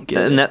they just don't get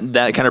And it.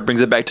 that kind of brings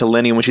it back to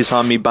Lenny when she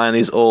saw me buying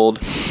these old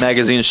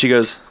magazines. She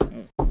goes,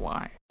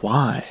 Why?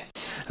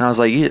 And I was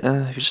like, if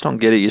you just don't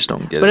get it, you just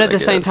don't get it. But at I the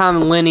same guess.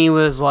 time, Lenny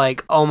was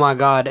like, "Oh my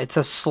god, it's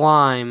a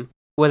slime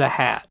with a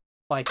hat."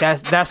 Like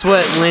that's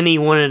what Lenny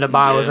wanted to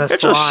buy, was a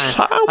It's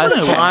slime, a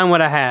slime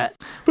with a hat.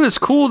 But it's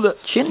cool that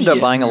She ended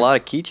up buying a lot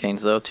of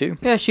keychains though too.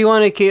 Yeah, she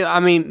wanted to keep. I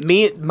mean,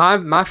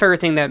 my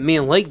favorite thing that me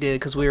and Lake did,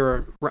 because we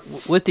were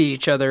with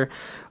each other,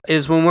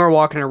 is when we were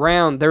walking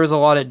around, there was a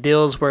lot of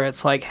deals where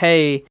it's like,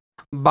 hey,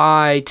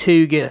 buy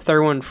 2 get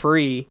third one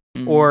free.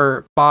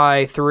 or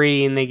buy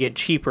 3 and they get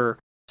cheaper.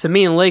 So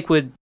me and Lake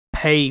would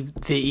pay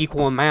the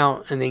equal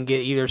amount and then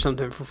get either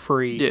something for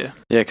free. Yeah.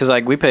 Yeah, because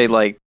like we paid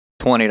like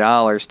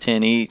 $20,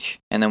 10 each,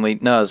 and then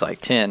it was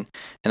like 10, and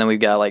then we've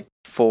got like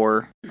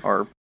 4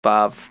 or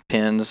 5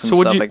 pins and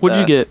So stuff like that. what'd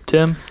you get,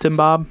 Tim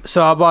Bob?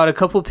 So I bought a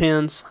couple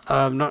pins.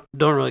 Don't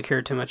really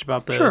care too much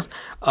about those. Sure.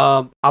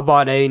 I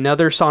bought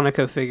another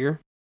Sonico figure.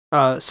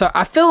 So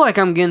I feel like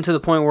I'm getting to the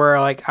point where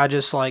like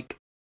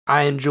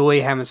I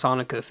enjoy having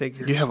Sonico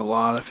figures. You have a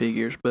lot of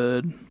figures,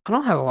 bud. I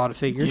don't have a lot of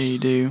figures. Yeah, you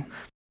do.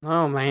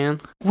 Oh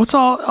man, What's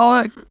all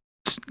that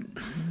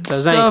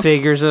those stuff? ain't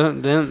figures.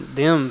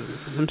 Them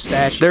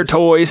statues. They're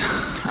toys.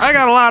 I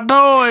got a lot of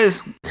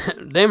toys.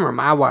 Them are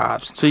my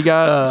wives. So you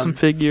got some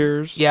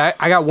figures. Yeah,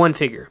 I got one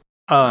figure.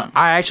 I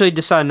actually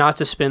decided not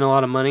to spend a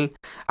lot of money.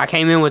 I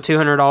came in with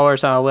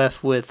 $200. I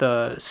left with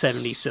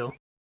 70 still.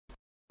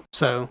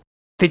 So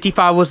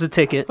 55 was the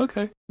ticket.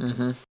 Okay.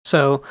 Mm-hmm.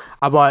 So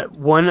I bought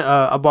one.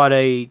 I bought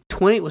a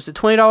 20. Was it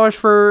 $20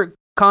 for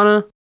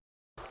Kana?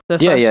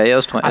 Yeah, it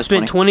was 20. I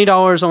spent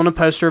 $20 on a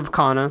poster of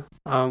Kana,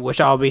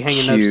 which I'll be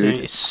hanging up soon.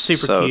 Cute. It's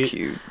super so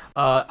cute.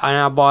 And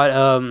I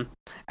bought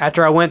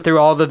after I went through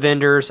all the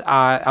vendors,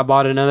 I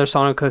bought another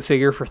Sonico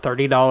figure for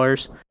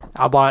 $30.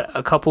 I bought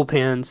a couple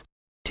pins,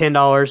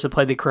 $10 to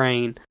play the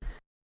crane,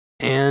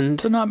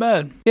 and So not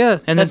bad. yeah,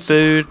 And then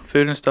food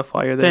and stuff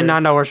like that. then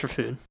 $9 for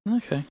food.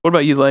 Okay. What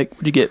about you, Lake?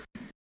 What'd you get?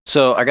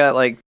 So I got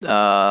like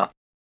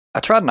I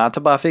tried not to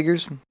buy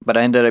figures, but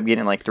I ended up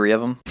getting like 3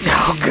 of them.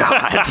 Oh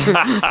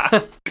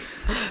God!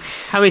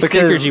 How many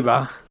stickers did you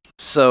buy?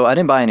 So I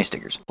didn't buy any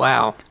stickers.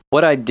 Wow.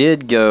 What I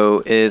did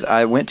go is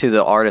I went to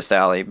the artist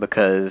alley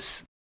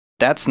because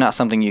that's not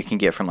something you can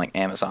get from like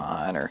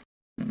Amazon or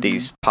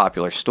these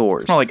popular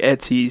stores. Not like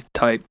Etsy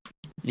type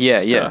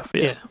stuff.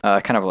 Yeah.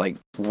 Kind of like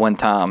one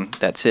time.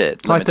 That's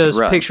it. Like limited those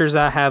run. pictures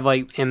I have,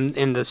 like in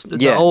the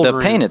Yeah, old the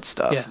room. painted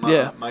stuff. Yeah.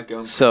 Yeah. My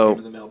gum So-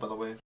 came in the mail, by the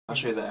way. I'll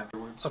show you that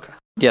afterwards. Okay.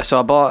 Yeah, so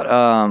I bought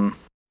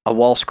a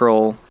wall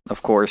scroll,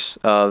 of course,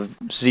 of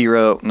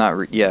ReZero.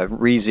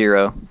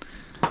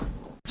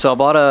 So I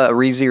bought a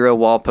ReZero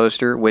wall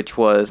poster, which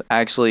was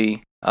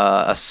actually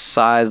a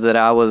size that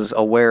I was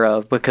aware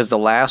of because the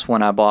last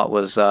one I bought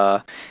was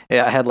I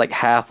had like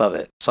half of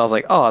it. So I was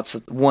like, oh, it's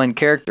one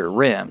character,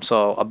 Rim.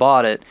 So I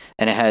bought it,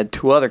 and it had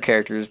 2 other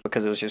characters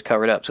because it was just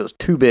covered up. So it was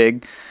too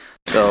big.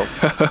 So,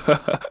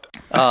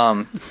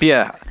 but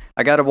yeah,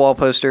 I got a wall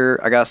poster.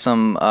 I got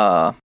some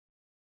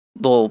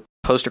little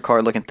poster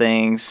card looking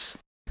things.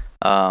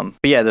 But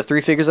yeah, the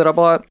 3 figures that I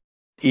bought,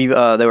 they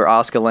were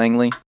Oscar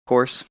Langley, of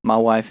course, my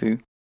waifu.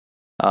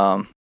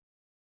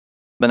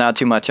 But not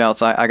too much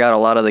else. I got a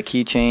lot of the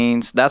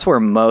keychains. That's where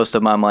most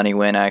of my money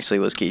went, actually,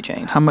 was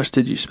keychains. How much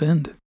did you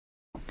spend?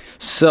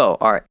 So,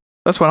 all right.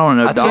 That's what I want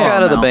to know. I took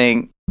out of the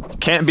bank.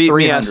 Can't beat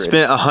me. I 300.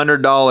 spent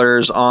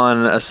 $100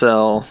 on a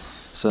cell.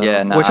 So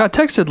Yeah, no. Which I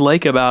texted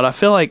Lake about. I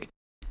feel like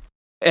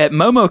at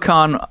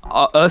MomoCon,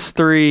 us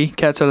 3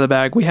 cats out of the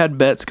bag, we had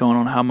bets going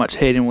on how much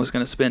Hayden was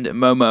going to spend at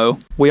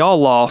Momo. We all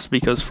lost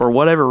because for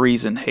whatever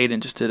reason,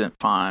 Hayden just didn't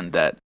find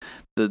that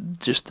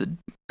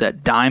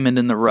diamond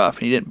in the rough,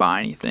 and he didn't buy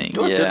anything.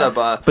 What did I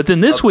buy? But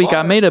then this A week,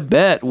 I bar. made a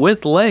bet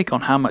with Lake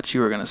on how much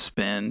you were going to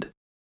spend.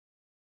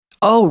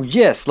 Oh,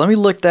 yes. Let me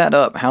look that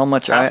up. How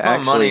much Half my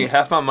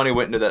money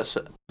went into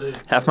that.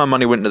 Half my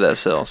money went into that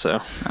sale.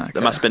 So Okay.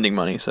 my spending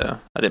money. So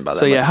I didn't buy that.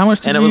 So yeah, much. how much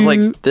did and you? it was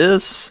like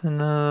this and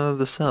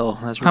the cell.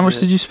 That's how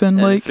much did you spend,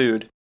 and Lake?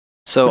 food.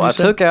 So What'd I you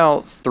say? took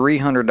out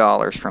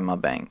 $300 from my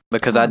bank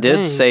because I did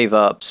dang. save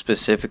up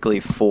specifically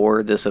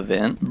for this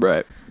event.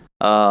 Right.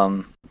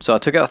 So I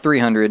took out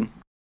 $300,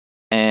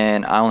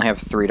 and I only have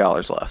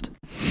 $3 left.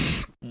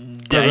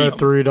 Damn.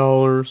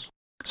 $3.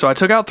 So I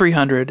took out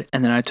 300,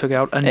 and then I took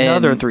out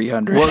another And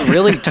 300. What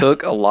really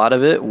took a lot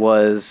of it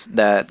was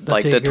that The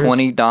like figures. the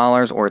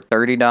 $20 or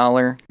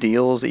 $30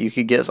 deals that you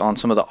could get on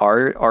some of the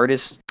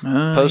artists.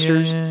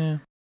 posters? Yeah.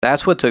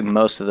 That's what took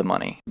most of the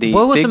money. The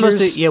What was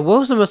figures, what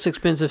was the most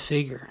expensive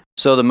figure?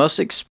 So the most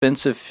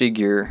expensive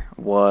figure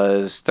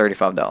was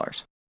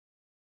 $35.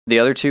 The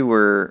other 2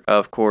 were,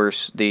 of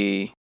course,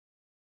 the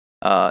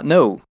so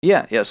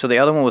the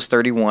other one was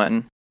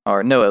 31,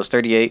 or no, it was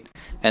 38,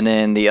 and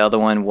then the other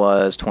one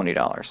was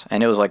 $20,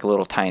 and it was like a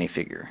little tiny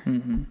figure.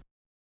 Mm-hmm.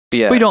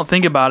 Yeah, But you don't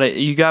think about it.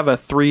 You have a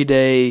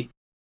 3-day,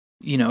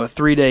 a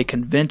 3-day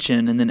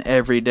convention, and then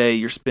every day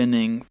you're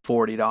spending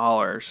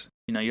 $40.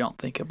 You don't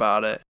think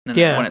about it. And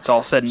then Yeah. when it's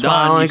all said and That's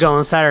why I done. only you go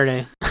on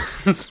Saturday.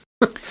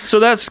 so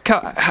that's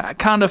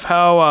kind of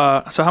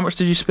how. So how much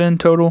did you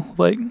spend total?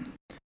 Like,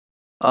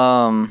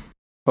 oh,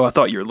 I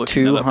thought you were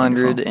looking it up on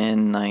your phone.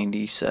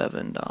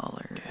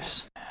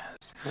 $297.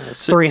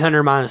 It's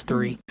 300 minus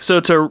 3. So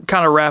to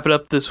kind of wrap it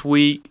up this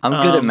week, I'm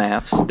good at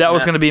maths. That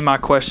was going to be my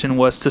question: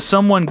 was to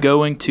someone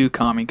going to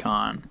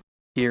Comic-Con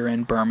here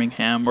in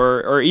Birmingham,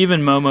 or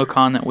even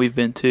MomoCon that we've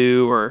been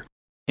to, or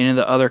any of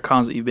the other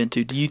cons that you've been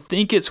to, do you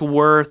think it's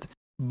worth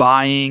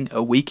buying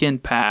a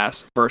weekend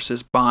pass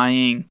versus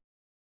buying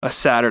a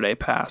Saturday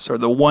pass, or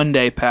the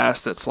 1-day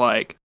pass that's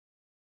the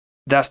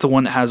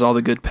one that has all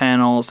the good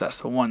panels, that's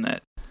the one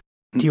that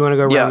Do you want to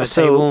go around Yeah, the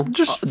so table?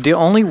 Just the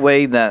only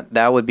way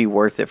that would be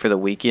worth it for the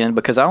weekend,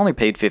 because I only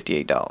paid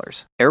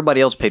 $58.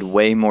 Everybody else paid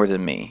way more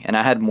than me, and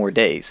I had more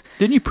days.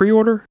 didn't you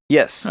pre-order?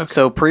 Yes. Okay.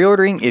 So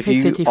pre-ordering, if Paid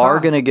you 55. are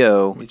going to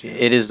go, Me too.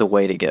 it is the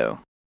way to go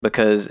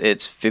because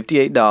it's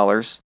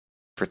 $58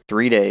 for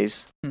 3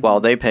 days, while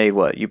they paid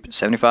what? You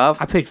 75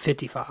 I paid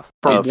 55.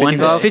 For one 55?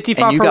 day? It's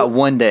 55 and you for- got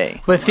 1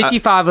 day. But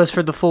 55 was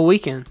for the full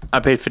weekend.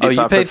 I paid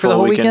 55 paid for the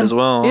whole weekend as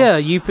well. Yeah,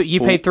 you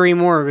Well- paid 3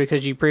 more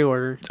because you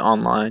pre-ordered.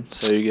 Online.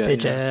 So you get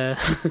Bitch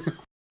ass.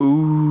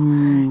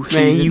 Ooh,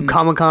 Man, you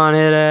Comic-Con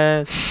head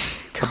ass.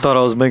 I thought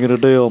I was making a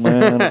deal,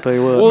 man. I'll tell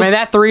you what. Man,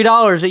 that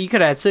 $3, you could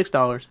have had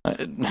 $6.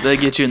 They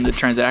get you in the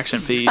transaction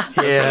fees. That's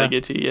what Yeah. they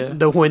get you. Yeah.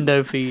 The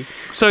window fee.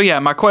 So yeah,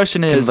 my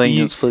question is, do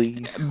you, Convenience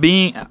fee.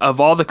 being of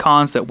all the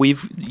cons that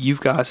you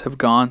guys have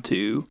gone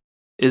to,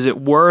 is it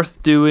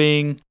worth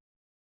doing?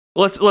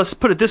 Let's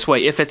put it this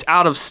way: if it's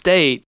out of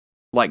state,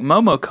 like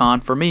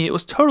MomoCon, for me, it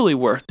was totally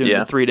worth doing Yeah.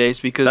 the 3 days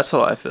because That's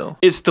how I feel.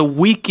 it's the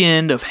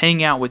weekend of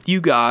hanging out with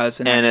you guys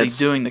and, actually it's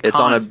doing the. it's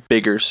on a cons.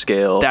 bigger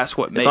scale. That's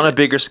what made It's on a it.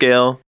 bigger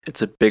scale.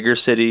 It's a bigger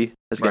city.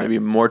 There's going Right. to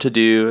be more to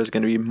do. There's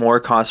going to be more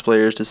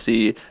cosplayers to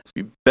see.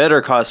 Be better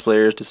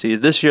cosplayers to see.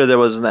 This year there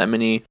wasn't that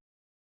many.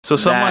 So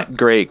that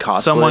great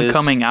cosplays. someone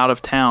coming out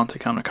of town to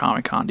come to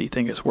Comic Con, do you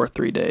think it's worth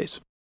 3 days,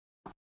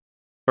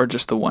 or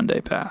just the 1 day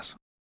pass?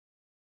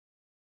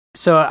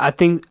 So I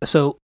think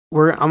so.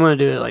 I'm gonna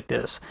do it like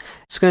this.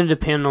 It's gonna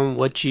depend on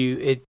what you.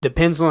 It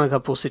depends on a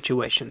couple of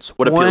situations.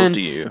 What appeals One,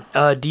 to you?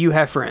 do you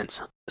have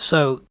friends?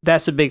 So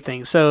that's a big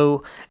thing.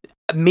 So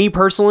me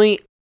personally,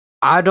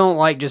 I don't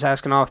like just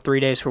asking off 3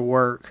 days for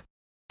work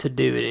to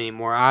do it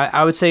anymore.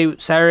 I would say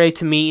Saturday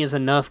to me is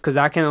enough because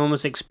I can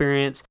almost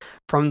experience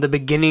from the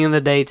beginning of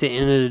the day to the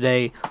end of the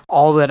day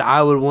all that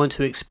I would want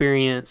to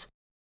experience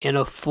in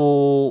a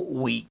full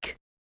week.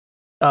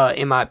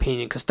 In my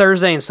opinion, because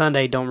Thursday and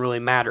Sunday don't really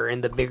matter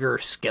in the bigger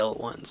scale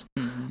ones.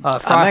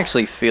 I'm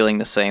actually feeling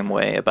the same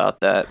way about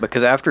that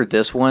because after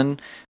this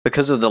one,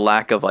 because of the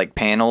lack of like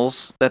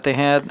panels that they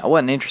had, I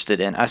wasn't interested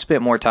in. I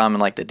spent more time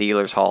in like the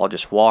dealer's hall,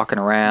 just walking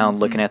around,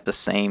 looking at the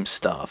same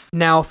stuff.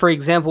 Now, for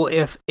example,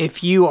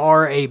 if you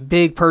are a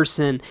big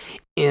person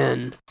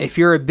if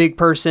you're a big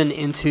person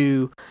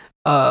into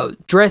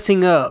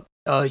dressing up,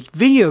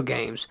 video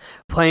games,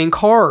 playing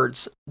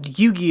cards,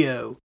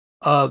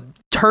 Yu-Gi-Oh,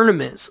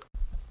 tournaments,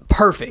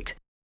 perfect.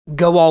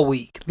 Go all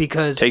week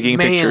because Taking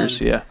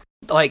pictures. Yeah.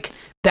 like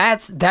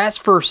that's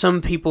for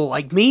some people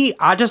like me.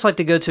 I just like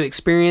to go to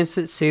experience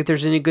it, see if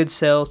there's any good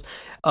sales,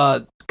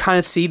 kind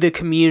of see the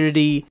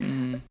community,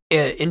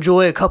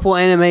 enjoy a couple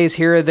animes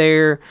here or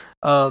there,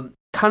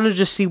 kind of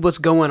just see what's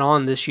going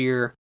on this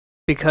year.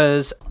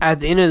 Because at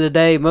the end of the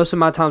day, most of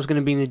my time is going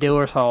to be in the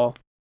dealer's hall,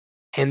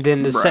 and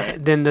then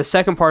then the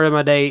second part of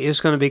my day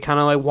is going to be kind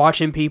of like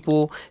watching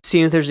people,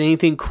 seeing if there's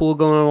anything cool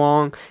going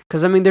along.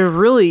 Because I mean, there's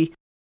really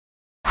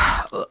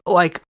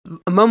like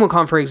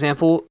MomoCon, for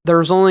example,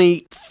 there's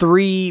only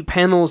 3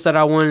 panels that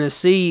I wanted to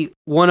see.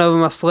 One of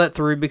them I slept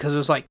through because it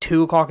was like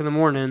 2:00 in the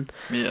morning.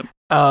 Yep.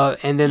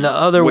 And then the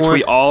other Which one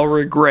we all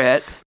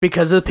regret.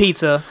 because of the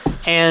pizza.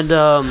 And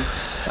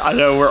I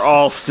know we're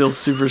all still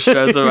super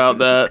stressed about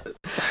that.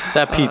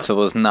 That pizza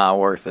was not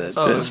worth it.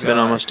 Oh, It's been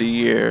God. almost a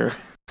year,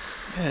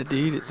 Yeah,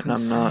 dude, it's and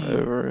I'm not insane.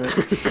 over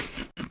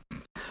it.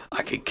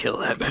 I could kill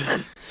that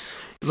man.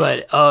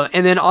 But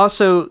and then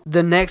also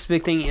the next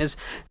big thing is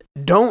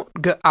don't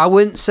go. I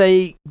wouldn't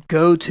say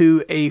go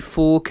to a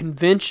full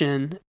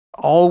convention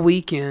all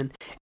weekend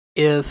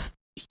if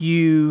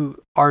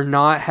you are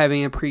not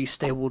having a pretty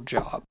stable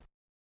job.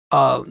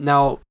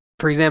 Now,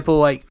 for example,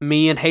 like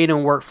me and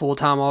Hayden work full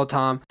time all the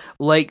time.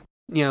 Lake,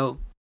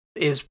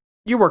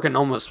 you're working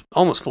almost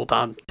full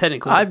time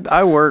technically.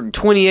 I worked.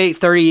 28,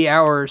 30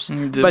 hours,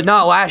 but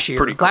not last year.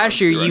 Pretty Last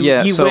close, year, right? you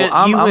Yeah, you so went.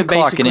 I'm clocking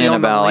basically in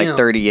on the about like limb.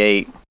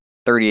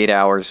 38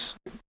 hours.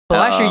 But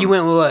last year you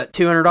went with what,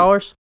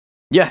 $200?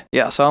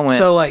 Yeah. So I went.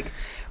 So like,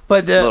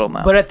 but Little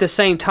amount. but at the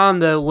same time,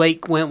 though,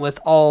 Lake went with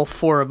all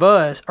 4 of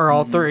us or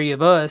all 3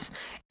 of us,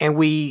 and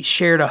we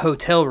shared a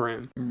hotel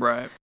room.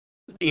 Right.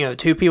 2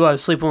 people had to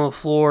sleep on the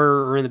floor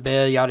or in the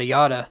bed, yada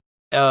yada.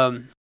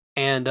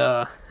 And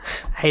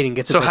Hayden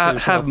gets a So bed to have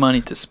himself.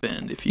 money to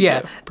spend if you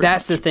Yeah, go, pretty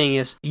that's the much. thing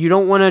is you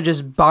don't want to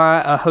just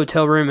buy a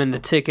hotel room and the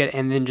ticket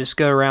and then just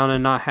go around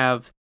and not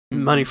have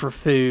money for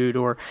food,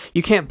 or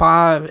you can't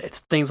buy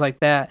things like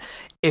that.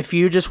 If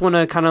you just want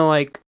to kind of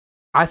like,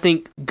 I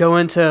think go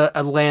into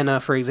Atlanta,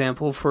 for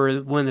example, for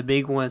one of the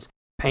big ones,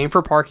 paying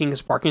for parking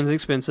because parking is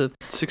expensive.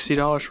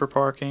 $60 for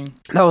parking.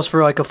 That was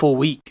for like a full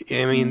week.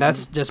 I mean,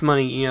 that's just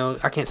money,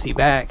 I can't see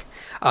back.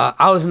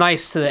 I was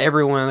nice to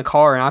everyone in the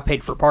car, and I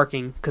paid for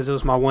parking because it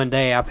was my one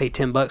day. I paid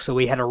 $10, so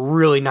we had a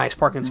really nice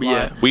parking spot.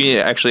 Yeah. We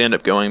actually end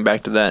up going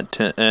back to that,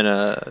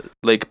 and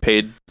Lake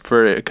paid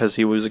for it because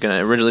he was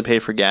gonna originally pay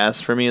for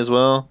gas for me as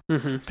well,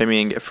 pay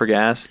me and get for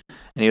gas,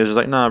 and he was just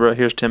like, "Nah, bro,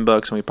 here's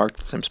 $10," and we parked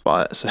at the same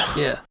spot, so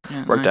Yeah.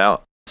 worked nice.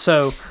 out.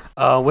 So,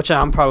 which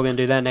I'm probably gonna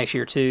do that next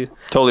year too.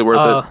 Totally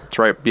worth it. It's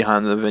right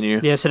behind the venue.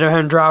 Yeah, instead of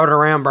having to drive it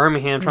around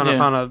Birmingham trying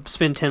to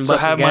spend $10 So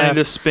of have gas. money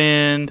to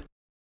spend.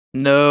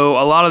 No,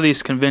 a lot of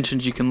these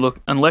conventions you can look,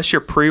 unless you're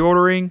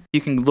pre-ordering,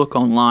 you can look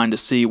online to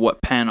see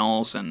what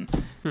panels and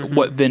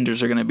what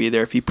vendors are going to be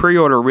there. If you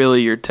pre-order,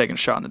 really, you're taking a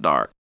shot in the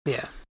dark.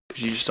 Yeah.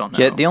 Because you just don't know.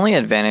 Yeah, the only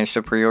advantage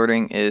to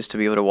pre-ordering is to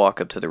be able to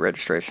walk up to the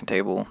registration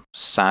table,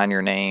 sign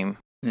your name.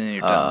 And then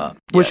you're done.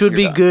 Which yeah, would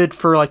be you're done. good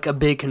for like a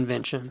big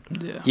convention.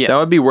 Yeah. That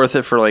would be worth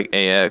it for like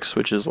AX,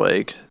 which is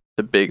like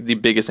the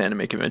biggest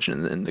anime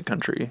convention in the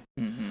country.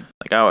 Mm-hmm.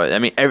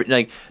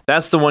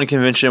 That's the one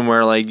convention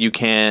where like you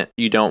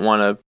don't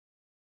want to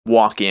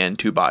walk in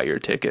to buy your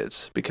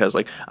tickets, because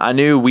like I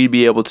knew I'd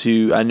be able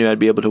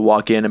to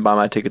walk in and buy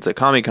my tickets at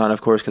Comic-Con,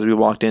 of course, because we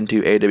walked into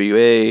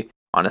AWA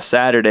on a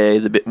Saturday,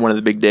 one of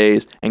the big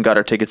days, and got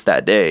our tickets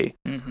that day.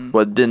 Mm-hmm.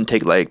 Well, it didn't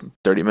take like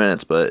 30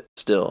 minutes, but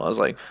still, I was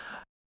like,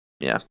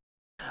 yeah.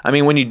 I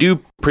mean, when you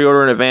do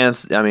pre-order in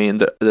advance, I mean,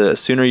 the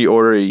sooner you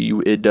order,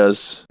 it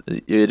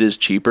is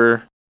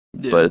cheaper,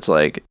 Yeah. but it's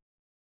like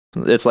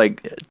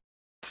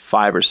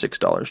 $5 or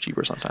 $6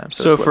 cheaper sometimes.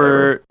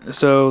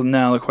 So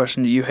now the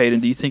question to you, Hayden,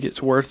 do you think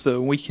it's worth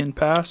the weekend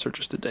pass or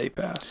just a day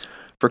pass?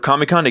 For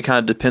Comic-Con, it kind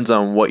of depends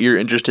on what you're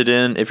interested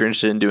in. If you're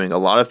interested in doing a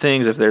lot of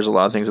things, if there's a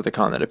lot of things at the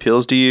con that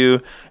appeals to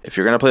you, if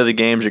you're going to play the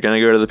games, you're going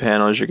to go to the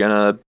panels, you're going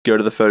to go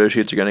to the photo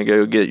shoots, you're going to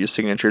go get your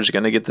signatures, you're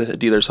going to get the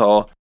dealer's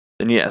hall,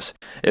 then yes.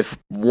 If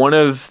one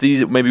of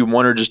these, maybe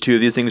one or just two of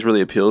these things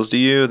really appeals to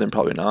you, then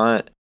probably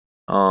not.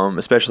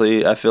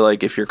 Especially, I feel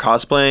like if you're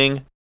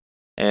cosplaying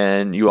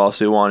and you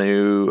also want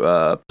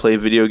to play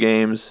video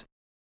games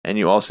and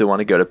you also want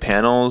to go to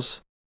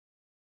panels,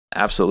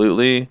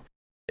 absolutely.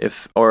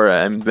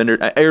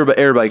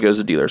 Everybody goes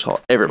to dealer's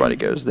hall. Everybody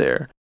goes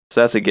there.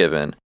 So that's a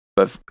given.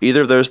 But if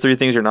either of those three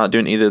things, you're not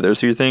doing either of those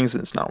three things,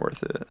 then it's not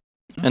worth it.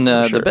 And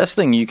For sure. the best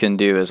thing you can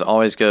do is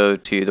always go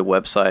to the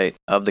website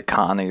of the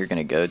con that you're going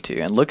to go to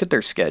and look at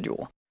their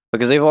schedule,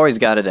 because they've always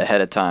got it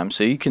ahead of time,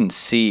 so you can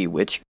see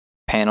which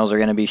panels are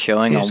going to be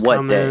showing Who's on what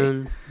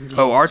coming. day.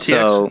 Oh, RTX.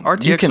 So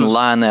RTX you can was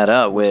line that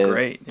up with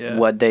great, yeah.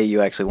 what day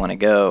you actually want to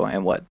go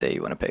and what day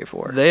you want to pay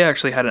for. They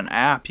actually had an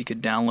app you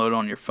could download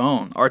on your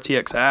phone,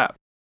 RTX app,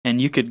 and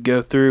you could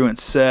go through and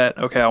set,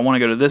 okay, I want to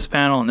go to this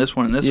panel and this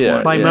one and this Yeah.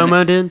 one. Like And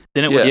Momo did?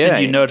 Then it would Yeah. send you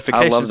I love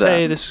notifications. that.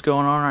 Hey, this is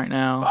going on right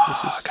now. Oh,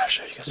 This I is, gotta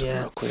show you guys something Yeah.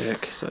 real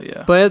quick. so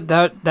yeah. But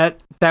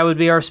that would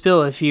be our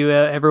spill. If you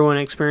ever want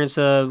to experience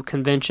a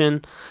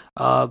convention,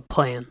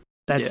 plan.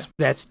 That's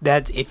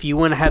if you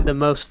want to have the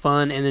most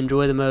fun and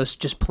enjoy the most,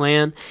 just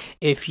plan.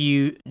 If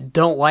you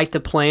don't like to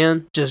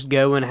plan, just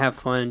go and have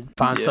fun.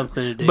 Find Yeah.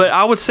 something to do. But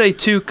I would say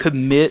to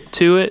commit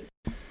to it.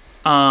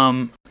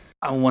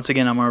 Once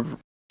again, I'm gonna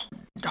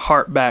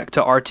harp back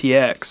to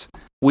RTX.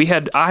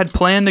 I had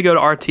planned to go to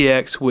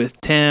RTX with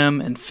Tim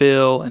and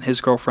Phil and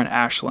his girlfriend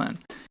Ashlyn,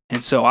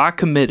 and so I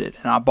committed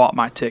and I bought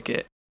my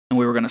ticket, and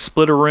we were gonna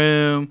split a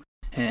room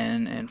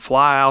and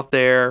fly out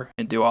there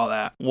and do all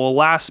that. Well,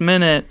 last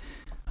minute,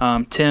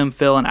 Tim,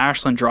 Phil, and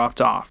Ashlyn dropped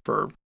off,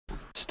 or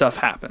stuff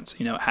happens.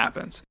 You know, it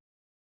happens.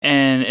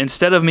 And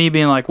instead of me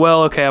being like,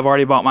 well, okay, I've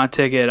already bought my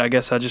ticket, I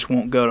guess I just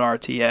won't go to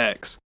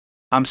RTX.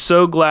 I'm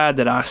so glad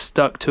that I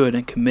stuck to it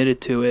and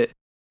committed to it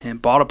and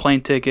bought a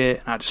plane ticket,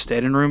 and I just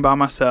stayed in a room by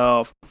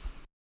myself.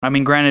 I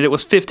mean, granted, it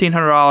was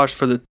 $1,500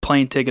 for the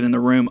plane ticket in the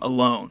room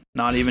alone,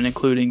 not even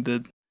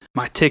including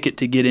my ticket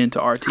to get into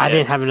RTX. I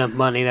didn't have enough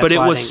money. That's But it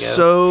why was I didn't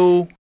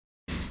go. so...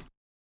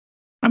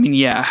 I mean,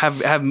 yeah,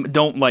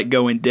 don't like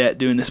go in debt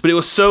doing this, but it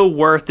was so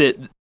worth it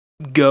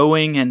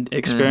going and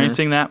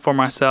experiencing that for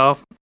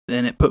myself,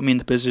 and it put me in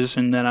the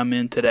position that I'm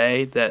in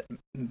today that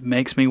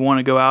makes me want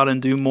to go out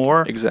and do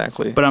more.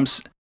 Exactly. But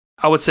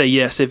I would say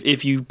yes,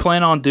 if you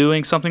plan on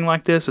doing something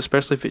like this,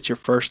 especially if it's your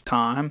first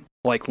time,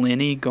 like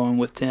Lenny going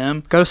with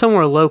Tim, Go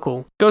somewhere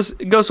local. go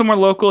somewhere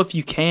local if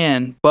you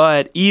can,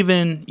 but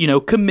even,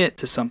 commit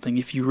to something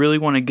if you really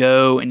want to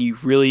go and you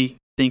really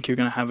think you're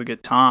going to have a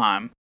good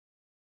time.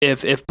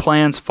 If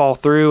plans fall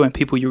through and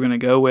people you're going to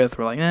go with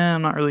were like,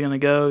 I'm not really going to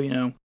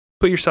go,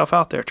 put yourself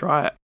out there,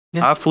 try it.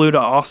 Yeah. I flew to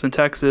Austin,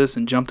 Texas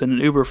and jumped in an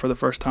Uber for the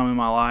first time in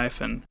my life,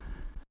 and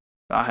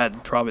I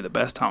had probably the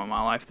best time of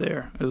my life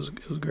there. It was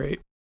great.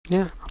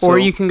 Yeah. So- Or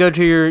you can go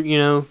to your,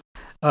 you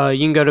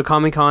can go to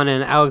Comic-Con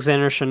and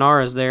Alexander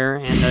Shannara is there,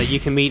 and you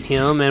can meet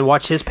him and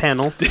watch his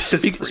panel.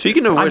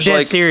 Speaking of I'm which, dead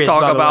like, serious. by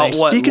Talk the about way.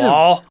 what Speaking of-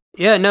 law?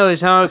 Yeah, no,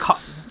 it's how.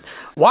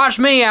 Watch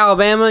me,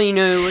 Alabama.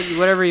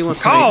 Whatever he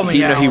wants to Call do. me.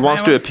 he Alabama.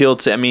 wants to appeal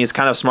to. I mean, it's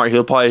kind of smart.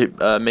 He'll probably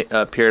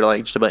appear to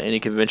like just about any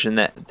convention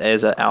that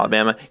is at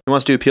Alabama. He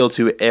wants to appeal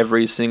to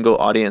every single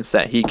audience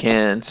that he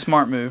can.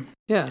 Smart move.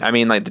 Yeah. I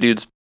mean, like the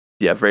dude's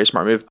very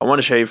smart move. I want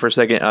to show you for a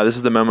second. This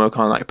is the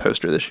MomoCon like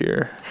poster this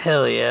year.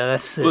 Hell yeah,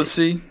 that's sick. Let's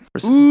see.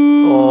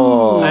 Ooh,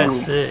 Oh, That's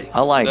sick.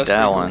 I like That's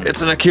that pretty one.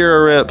 it's an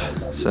Akira rip.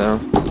 So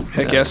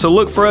Heck yeah. So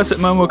look for us at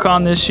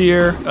MomoCon this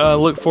year.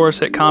 Look for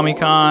us at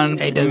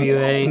Comic-Con.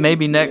 AWA.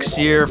 Maybe next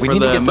year We for need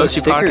to the get those Mochi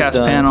stickers Podcast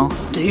done. panel.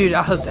 Dude,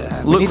 I hope that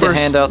happens. We Look need for to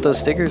hand out those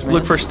stickers, man.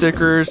 Look for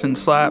stickers and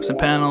slaps and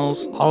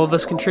panels. All of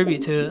us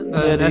contribute to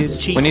it. That's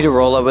cheap. We need to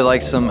roll up with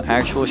like some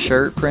actual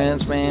shirt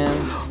prints,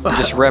 man.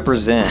 Just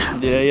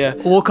represent. Yeah.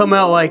 We'll come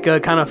out like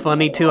kind of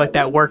funny too, like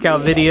that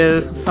workout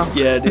video.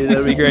 Something. Yeah, dude,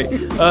 that'd be great.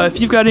 If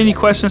you've got any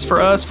questions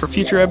for us for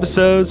future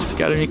episodes, if you've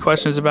got any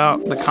questions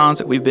about the cons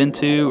that we've been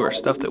to or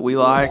stuff that we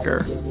like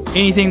or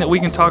anything that we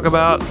can talk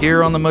about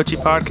here on the Mochi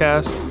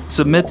Podcast,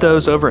 submit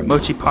those over at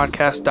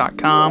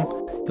mochipodcast.com.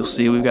 You'll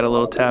see we've got a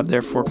little tab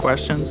there for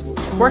questions.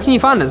 Where can you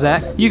find us,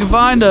 Zach? You can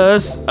find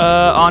us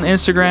on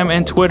Instagram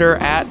and Twitter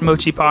at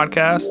Mochi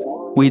Podcast.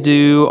 We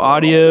do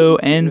audio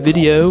and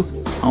video.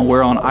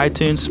 We're on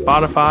iTunes,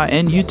 Spotify,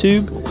 and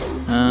YouTube.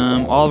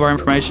 All of our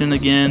information,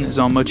 again, is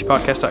on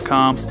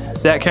mochipodcast.com.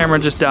 That camera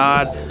just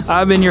died.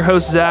 I've been your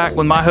host, Zach,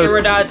 with my host,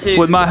 Camera died too.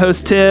 with my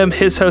host, Tim,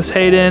 his host,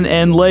 Hayden,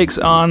 and Lake's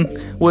on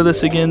with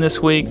us again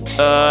this week.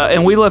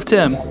 And we love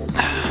Tim.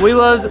 We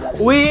loved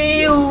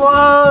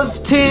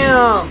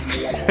Tim.